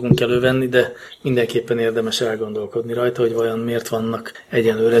most se fogunk elővenni, de mindenképpen érdemes elgondolkodni rajta, hogy vajon miért vannak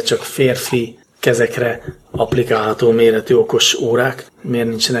egyelőre csak férfi kezekre applikálható méretű okos órák, miért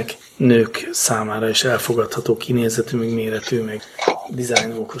nincsenek nők számára is elfogadható kinézetű, meg méretű, meg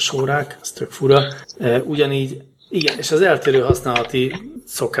dizájn okos órák, ez tök fura. Ugyanígy, igen, és az eltérő használati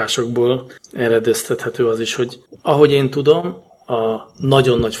szokásokból eredeztethető az is, hogy ahogy én tudom, a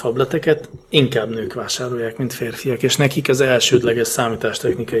nagyon nagy fableteket inkább nők vásárolják, mint férfiak, és nekik az elsődleges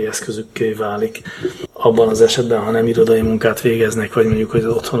számítástechnikai eszközükké válik abban az esetben, ha nem irodai munkát végeznek, vagy mondjuk, hogy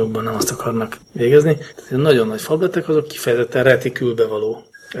az otthonukban nem azt akarnak végezni. Tehát a nagyon nagy fabletek azok kifejezetten retikülbe való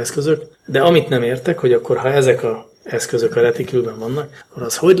eszközök, de amit nem értek, hogy akkor ha ezek a eszközök a retikülben vannak, akkor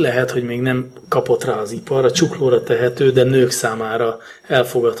az hogy lehet, hogy még nem kapott rá az ipar a csuklóra tehető, de nők számára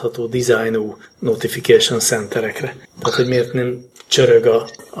elfogadható dizájnú notification centerekre. Tehát, hogy miért nem csörög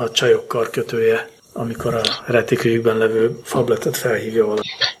a csajok karkötője, amikor a retiküljükben levő fabletet felhívja valaki.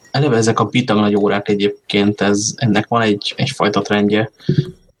 Eleve ezek a bitag nagy órák egyébként, ennek van egyfajta trendje,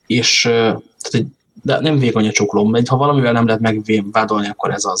 és de nem vékony a csuklóm, ha valamivel nem lehet megvádolni,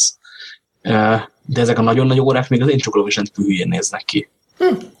 akkor ez az. De ezek a nagyon nagy órák még az én csuklóm is rendkívül hülyén néznek ki.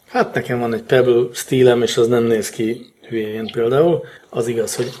 Hát nekem van egy Pebble stílem, és az nem néz ki hülyén például. Az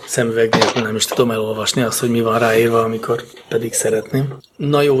igaz, hogy szemüveg nélkül nem is tudom elolvasni azt, hogy mi van ráírva, amikor pedig szeretném.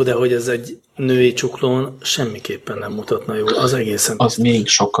 Na jó, de hogy ez egy női csuklón semmiképpen nem mutatna jól. Az egészen. Az még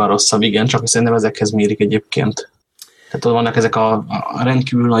sokkal rosszabb, igen, csak szerintem ezekhez mérik egyébként. Tehát vannak ezek a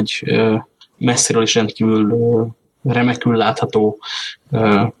rendkívül nagy, messziről is rendkívül remekül látható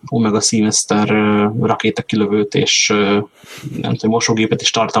Omega Seamaster rakétakilövőt és nem tudom, mosógépet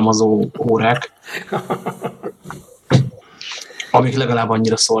is tartalmazó órák, amik legalább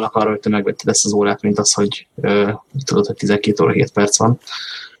annyira szólnak arra, hogy te megvetted ezt az órát, mint az, hogy tudod, hogy 12 óra 7 perc van.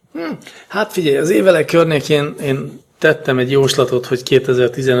 Hát figyelj, az évelek környékén én tettem egy jóslatot, hogy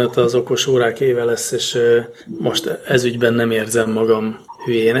 2015 az okos órák éve lesz, és most ezügyben nem érzem magam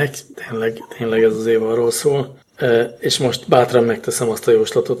hülyének. Tényleg ez az év arról szól. És most bátran megteszem azt a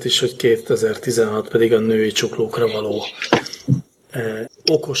jóslatot is, hogy 2016 pedig a női csuklókra való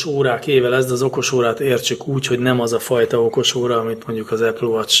okos órák éve lesz, de az okos órát értsük úgy, hogy nem az a fajta okos óra, amit mondjuk az Apple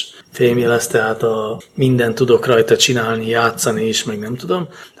Watch fémjelez, tehát mindent tudok rajta csinálni, játszani is, meg nem tudom,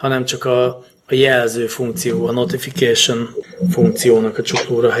 hanem csak a jelző funkció, a notification funkciónak a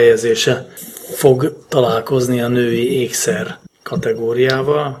csuklóra helyezése fog találkozni a női ékszer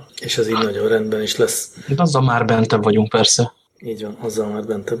kategóriával, és ez így nagyon rendben is lesz. Azzal már bentebb vagyunk, persze. Így van, azzal már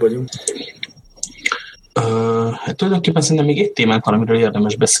bentebb vagyunk. Hát tulajdonképpen szerintem még egy témánk van, amiről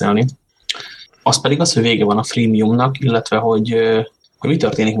érdemes beszélni. Az pedig az, hogy vége van a freemiumnak, illetve hogy mi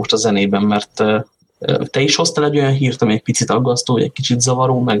történik most a zenében, mert te is hoztál egy olyan hírt, ami egy picit aggasztó, vagy egy kicsit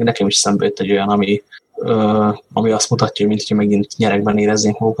zavaró, meg nekem is szembe jött egy olyan, ami azt mutatja, hogy mintha megint nyeregben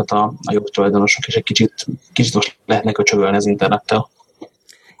éreznénk magukat a jogtulajdonosok, és egy kicsit most lehetnek köcsögölni az internettel.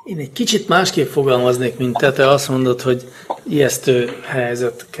 Én egy kicsit másképp fogalmaznék, mint te azt mondod, hogy ijesztő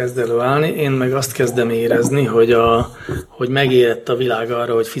helyzet kezd előállni. Én meg azt kezdem érezni, hogy megérett a világ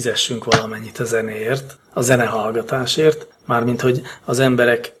arra, hogy fizessünk valamennyit a zenéért, a zenehallgatásért, mármint hogy az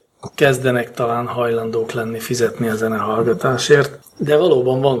emberek kezdenek talán hajlandók lenni fizetni a zenehallgatásért, de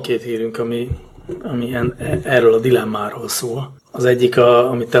valóban van két hírünk, ami erről a dilemmáról szól. Az egyik,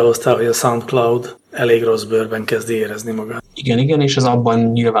 amit te hoztál, hogy a SoundCloud elég rossz bőrben kezdi érezni magát. Igen, és ez abban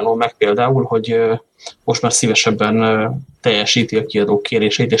nyilvánul meg például, hogy most már szívesebben teljesíti a kiadók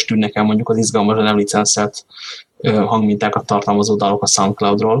kéréseit, és tűnnek el mondjuk az izgalmasan nem licenszelt hangmintákat tartalmazó dalok a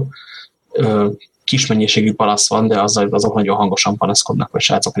SoundCloudról. Kis mennyiségű panasz van, de azok nagyon hangosan panaszkodnak, hogy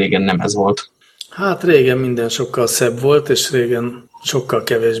srácok, régen nem ez volt. Hát régen minden sokkal szebb volt, és régen sokkal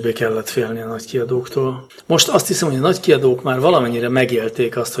kevésbé kellett félni a nagykiadóktól. Most azt hiszem, hogy a nagykiadók már valamennyire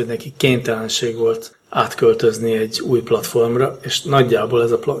megélték azt, hogy nekik kénytelenség volt átköltözni egy új platformra, és nagyjából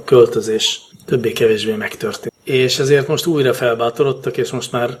ez a költözés többé-kevésbé megtörtént. és ezért most újra felbátorodtak, és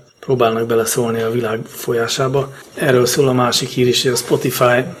most már próbálnak beleszólni a világ folyásába. Erről szól a másik hír is, hogy a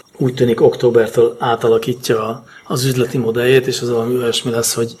Spotify úgy tűnik októbertől átalakítja az üzleti modelljét, és az valami olyasmi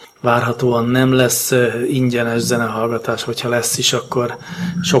lesz, hogy várhatóan nem lesz ingyenes zenehallgatás, hogyha lesz is, akkor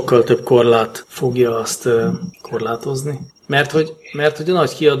sokkal több korlát fogja azt korlátozni. Mert hogy a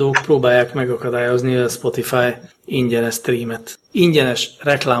nagy kiadók próbálják megakadályozni a Spotify ingyenes streamet. Ingyenes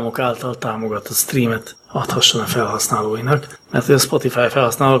reklámok által támogatott streamet adhasson a felhasználóinak, mert a Spotify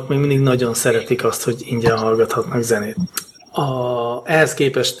felhasználók még mindig nagyon szeretik azt, hogy ingyen hallgathatnak zenét. Ehhez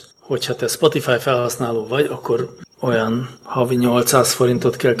képest, hogyha te Spotify felhasználó vagy, akkor olyan havi 800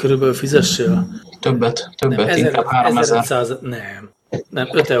 forintot kell körülbelül fizessél? Többet, Nem, inkább 3000. 1500, nem,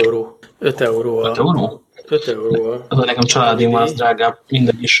 5 euró. 5 euró? 5 euró. Az nekem családi az drágább,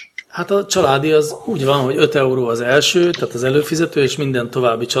 minden is. Hát a családi az úgy van, hogy 5 euró az első, tehát az előfizető, és minden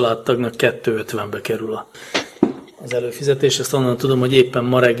további családtagnak 2,50-be kerül az előfizetés. Ezt onnan tudom, hogy éppen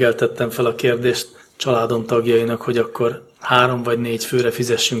ma reggel tettem fel a kérdést családom tagjainak, hogy akkor 3 vagy 4 főre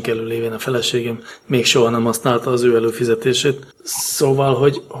fizessünk elő, lévén a feleségem még soha nem használta az ő előfizetését.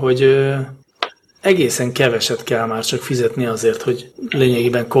 Szóval, hogy egészen keveset kell már csak fizetni azért, hogy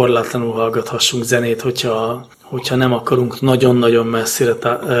lényegében korlátlanul hallgathassunk zenét, hogyha nem akarunk nagyon-nagyon messzire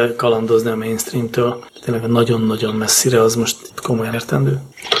kalandozni a mainstreamtől. Tényleg nagyon-nagyon messzire, az most komolyan értendő.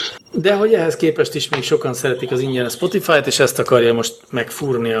 De hogy ehhez képest is még sokan szeretik az ingyenes Spotify-t, és ezt akarja most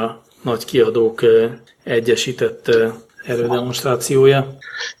megfúrni a nagy kiadók egyesített erődemonstrációja.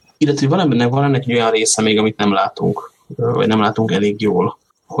 Illetve van ennek egy olyan része még, amit nem látunk, vagy nem látunk elég jól,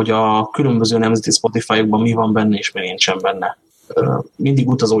 hogy a különböző nemzeti Spotify-okban mi van benne, és mi nincsen benne. Mindig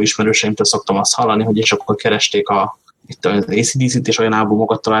utazó ismerőseimtől szoktam azt hallani, hogy és akkor keresték itt az AC/DC-t, és olyan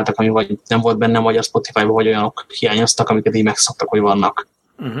albumokat találtak, ami vagy nem volt benne a magyar Spotify-ban, vagy olyanok hiányoztak, amiket így megszoktak, hogy vannak.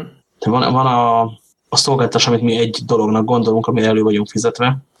 Uh-huh. Van a szolgáltatás, amit mi egy dolognak gondolunk, amire elő vagyunk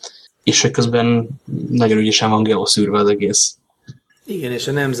fizetve, és hogy közben nagyon ügyesen van geoszűrve az egész. Igen, és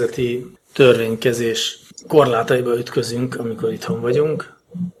a nemzeti törvénykezés korlátaiba ütközünk, amikor itthon vagyunk,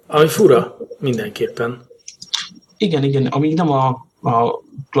 ami fura mindenképpen. Igen, amíg nem a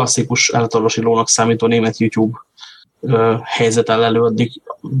klasszikus állatorvosi lónak számító német YouTube helyzet áll elő, addig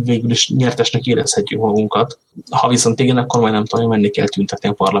végül is nyertesnek érezhetjük magunkat. Ha viszont igen, akkor majd nem tudom, menni kell tüntetni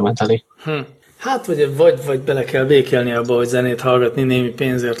a parlament elé. Hát, vagy bele kell békelni abba, hogy zenét hallgatni némi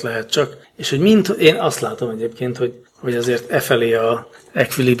pénzért lehet csak. És hogy én azt látom egyébként, hogy azért felé a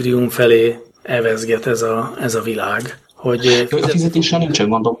equilibrium felé evezget ez a világ. Hogy a fizetéssel nincsen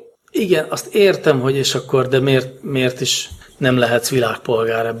gondom. Igen, azt értem, hogy és akkor, de miért is nem lehetsz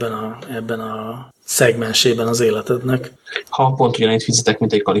világpolgár ebben a szegmensében az életednek? Ha pont ugyanitt fizetek,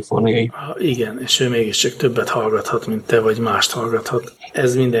 mint egy kaliforniai. Igen, és ő mégiscsak többet hallgathat, mint te, vagy mást hallgathat.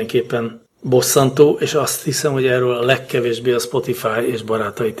 Ez mindenképpen bosszantó, és azt hiszem, hogy erről a legkevésbé a Spotify és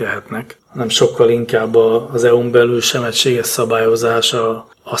barátai tehetnek, hanem sokkal inkább az EU-n belül semetséges szabályozása.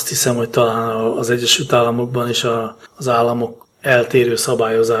 Azt hiszem, hogy talán az Egyesült Államokban is az államok eltérő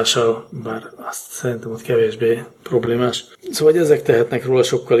szabályozása, bár azt szerintem ott kevésbé problémás. Szóval ezek tehetnek róla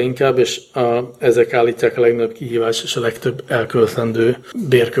sokkal inkább, és ezek állítják a legnagyobb kihívás és a legtöbb elköltendő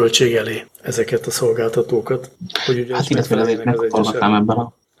bérköltség elé ezeket a szolgáltatókat. Hát illetve azért megkapargatnám ebben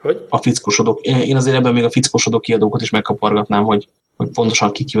a fickósodók. Én azért ebben még a fickósodó kiadókat is megkapargatnám, hogy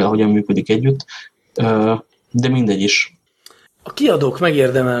pontosan kivel hogyan működik együtt, de mindegy is. A kiadók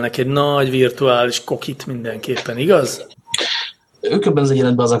megérdemelnek egy nagy virtuális kokit mindenképpen, igaz? Ők ebben az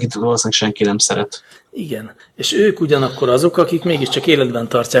egyenletben az, akit valószínűleg senki nem szeret. Igen, és ők ugyanakkor azok, akik mégiscsak életben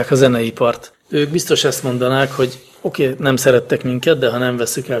tartják a zeneipart. Ők biztos ezt mondanák, hogy oké, nem szerettek minket, de ha nem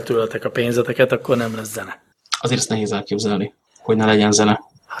veszük el tőletek a pénzeteket, akkor nem lesz zene. Azért ezt nehéz elképzelni, hogy ne legyen zene.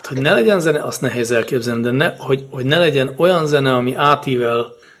 Hát, hogy ne legyen zene, azt nehéz elképzelni, de hogy ne legyen olyan zene, ami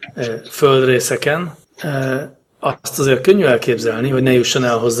átível földrészeken, azt azért könnyű elképzelni, hogy ne jusson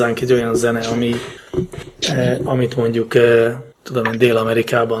el hozzánk egy olyan zene, amit mondjuk tudom én,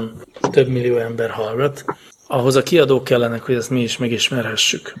 Dél-Amerikában több millió ember hallgat. Ahhoz a kiadók kellenek, hogy ezt mi is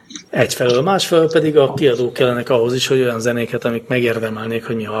megismerhessük. Egyfelől, másfelől pedig a kiadók kellenek ahhoz is, hogy olyan zenéket, amik megérdemelnék,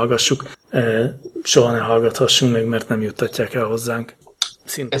 hogy mi hallgassuk, soha ne hallgathassunk meg, mert nem juttatják el hozzánk.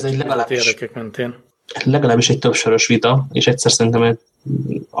 Szinte ez egy érdekek mentén. Legalábbis egy többsörös vita, és egyszer szerintem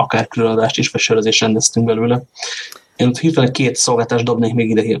akár különadást is, vagy sörözést rendeztünk belőle. Én ott hirtelen 2 szolgáltást dobnék még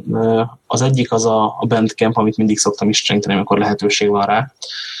ide. Az egyik az a Bandcamp, amit mindig szoktam ismeríteni, amikor lehetőség van rá.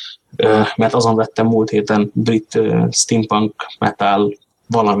 Mert azon vettem múlt héten brit steampunk metal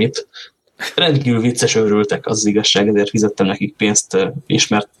valamit. Rendkívül vicces, őrültek, az igazság, ezért fizettem nekik pénzt, és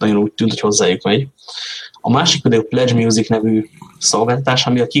mert nagyon úgy tűnt, hogy hozzájuk megy. A másik pedig a Pledge Music nevű szolgáltatás,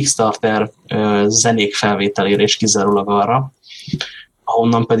 ami a Kickstarter zenék felvételére és kizárólag arra,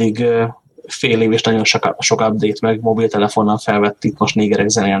 ahonnan pedig fél év és nagyon sok update meg mobiltelefonnal felvett itt most négerek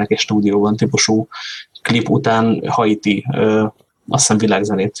zenélnek egy stúdióban típusú klip után Haiti, azt hiszem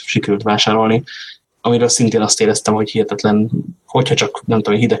világzenét sikerült vásárolni, amiről szintén azt éreztem, hogy hihetetlen, hogyha csak nem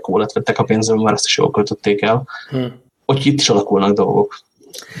tudom, hideg kólát vettek a pénzből, már azt is jól költötték el. Hogy itt is alakulnak dolgok.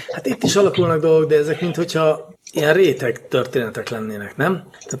 Hát itt is alakulnak dolgok, de ezek minthogyha ilyen réteg történetek lennének, nem?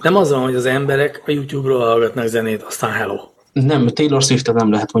 Tehát nem az van, hogy az emberek a YouTube-ról hallgatnak zenét, aztán hello. Nem, Taylor Swift-et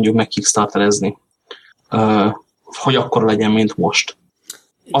nem lehet mondjuk meg kickstarterezni, hogy akkor legyen, mint most.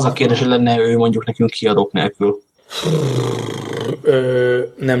 Az a kérdés, hogy lenne ő mondjuk nekünk kiadók nélkül.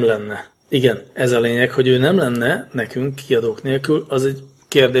 Nem lenne. Igen, ez a lényeg, hogy ő nem lenne nekünk kiadók nélkül. Az egy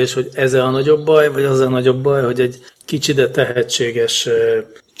kérdés, hogy ez a nagyobb baj, vagy az a nagyobb baj, hogy egy kicsi, de tehetséges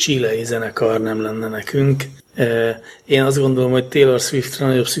chilei zenekar nem lenne nekünk. Én azt gondolom, hogy Taylor Swiftre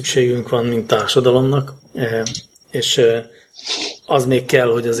nagyobb szükségünk van, mint társadalomnak, és az még kell,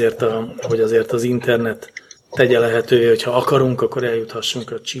 hogy azért az internet tegye lehetővé, hogyha akarunk, akkor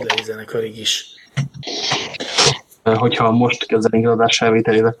eljuthassunk a chilei zenekarig is. Hogyha most kezdenénk az adás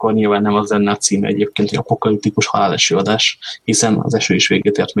felvételét, akkor nyilván nem az lenne a címe egyébként, hogy apokaliptikus haláleső adás, hiszen az eső is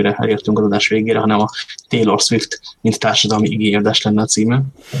véget ért, mire elértünk az adás végére, hanem a Taylor Swift, mint társadalmi igényadás lenne a címe.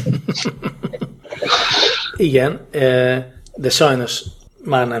 Igen, de sajnos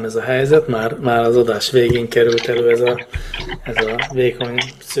már nem ez a helyzet, már az adás végén került elő ez a vékony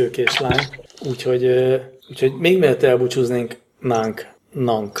szőkés lány. Úgyhogy még mielőtt elbúcsúznénk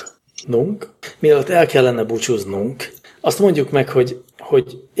mielőtt el kellene búcsúznunk, azt mondjuk meg,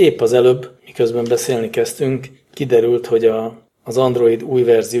 hogy épp az előbb, miközben beszélni kezdtünk, kiderült, hogy az Android új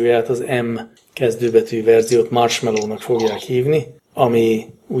verzióját, az M kezdőbetű verziót Marshmallow-nak fogják hívni, ami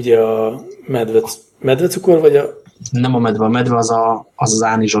ugye a medvecukor, vagy a... Nem a medve az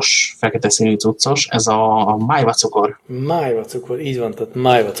ánizsos, fekete színű cuccos, ez a májvacukor. Májvacukor, így van, tehát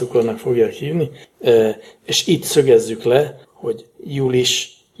májvacukornak fogják hívni, és itt szögezzük le, hogy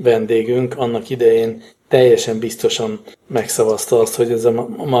Julis vendégünk annak idején teljesen biztosan megszavazta azt, hogy ez a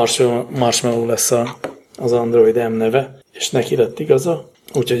Marshmallow lesz az Android M neve, és neki lett igaza,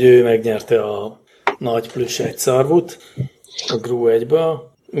 úgyhogy ő megnyerte a nagy plusz egy szarvút a Gru 1-ből,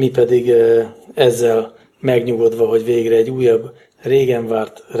 mi pedig ezzel megnyugodva, hogy végre egy újabb, régen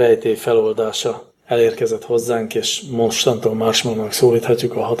várt rejtély feloldása elérkezett hozzánk, és mostantól Marshmallow-nak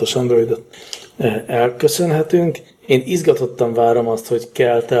szólíthatjuk a 6-os Androidot, elköszönhetünk. Én izgatottan várom azt, hogy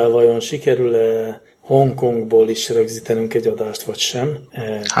kell-e vajon sikerül-e Hongkongból is rögzítenünk egy adást, vagy sem.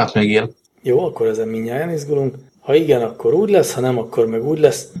 Hát megél. Jó, akkor ezen mindjárt izgulunk. Ha igen, akkor úgy lesz, ha nem, akkor meg úgy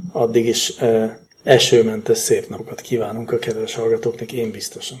lesz. Addig is esőmentes szép napokat kívánunk a kedves hallgatóknak, én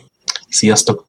biztosan. Sziasztok!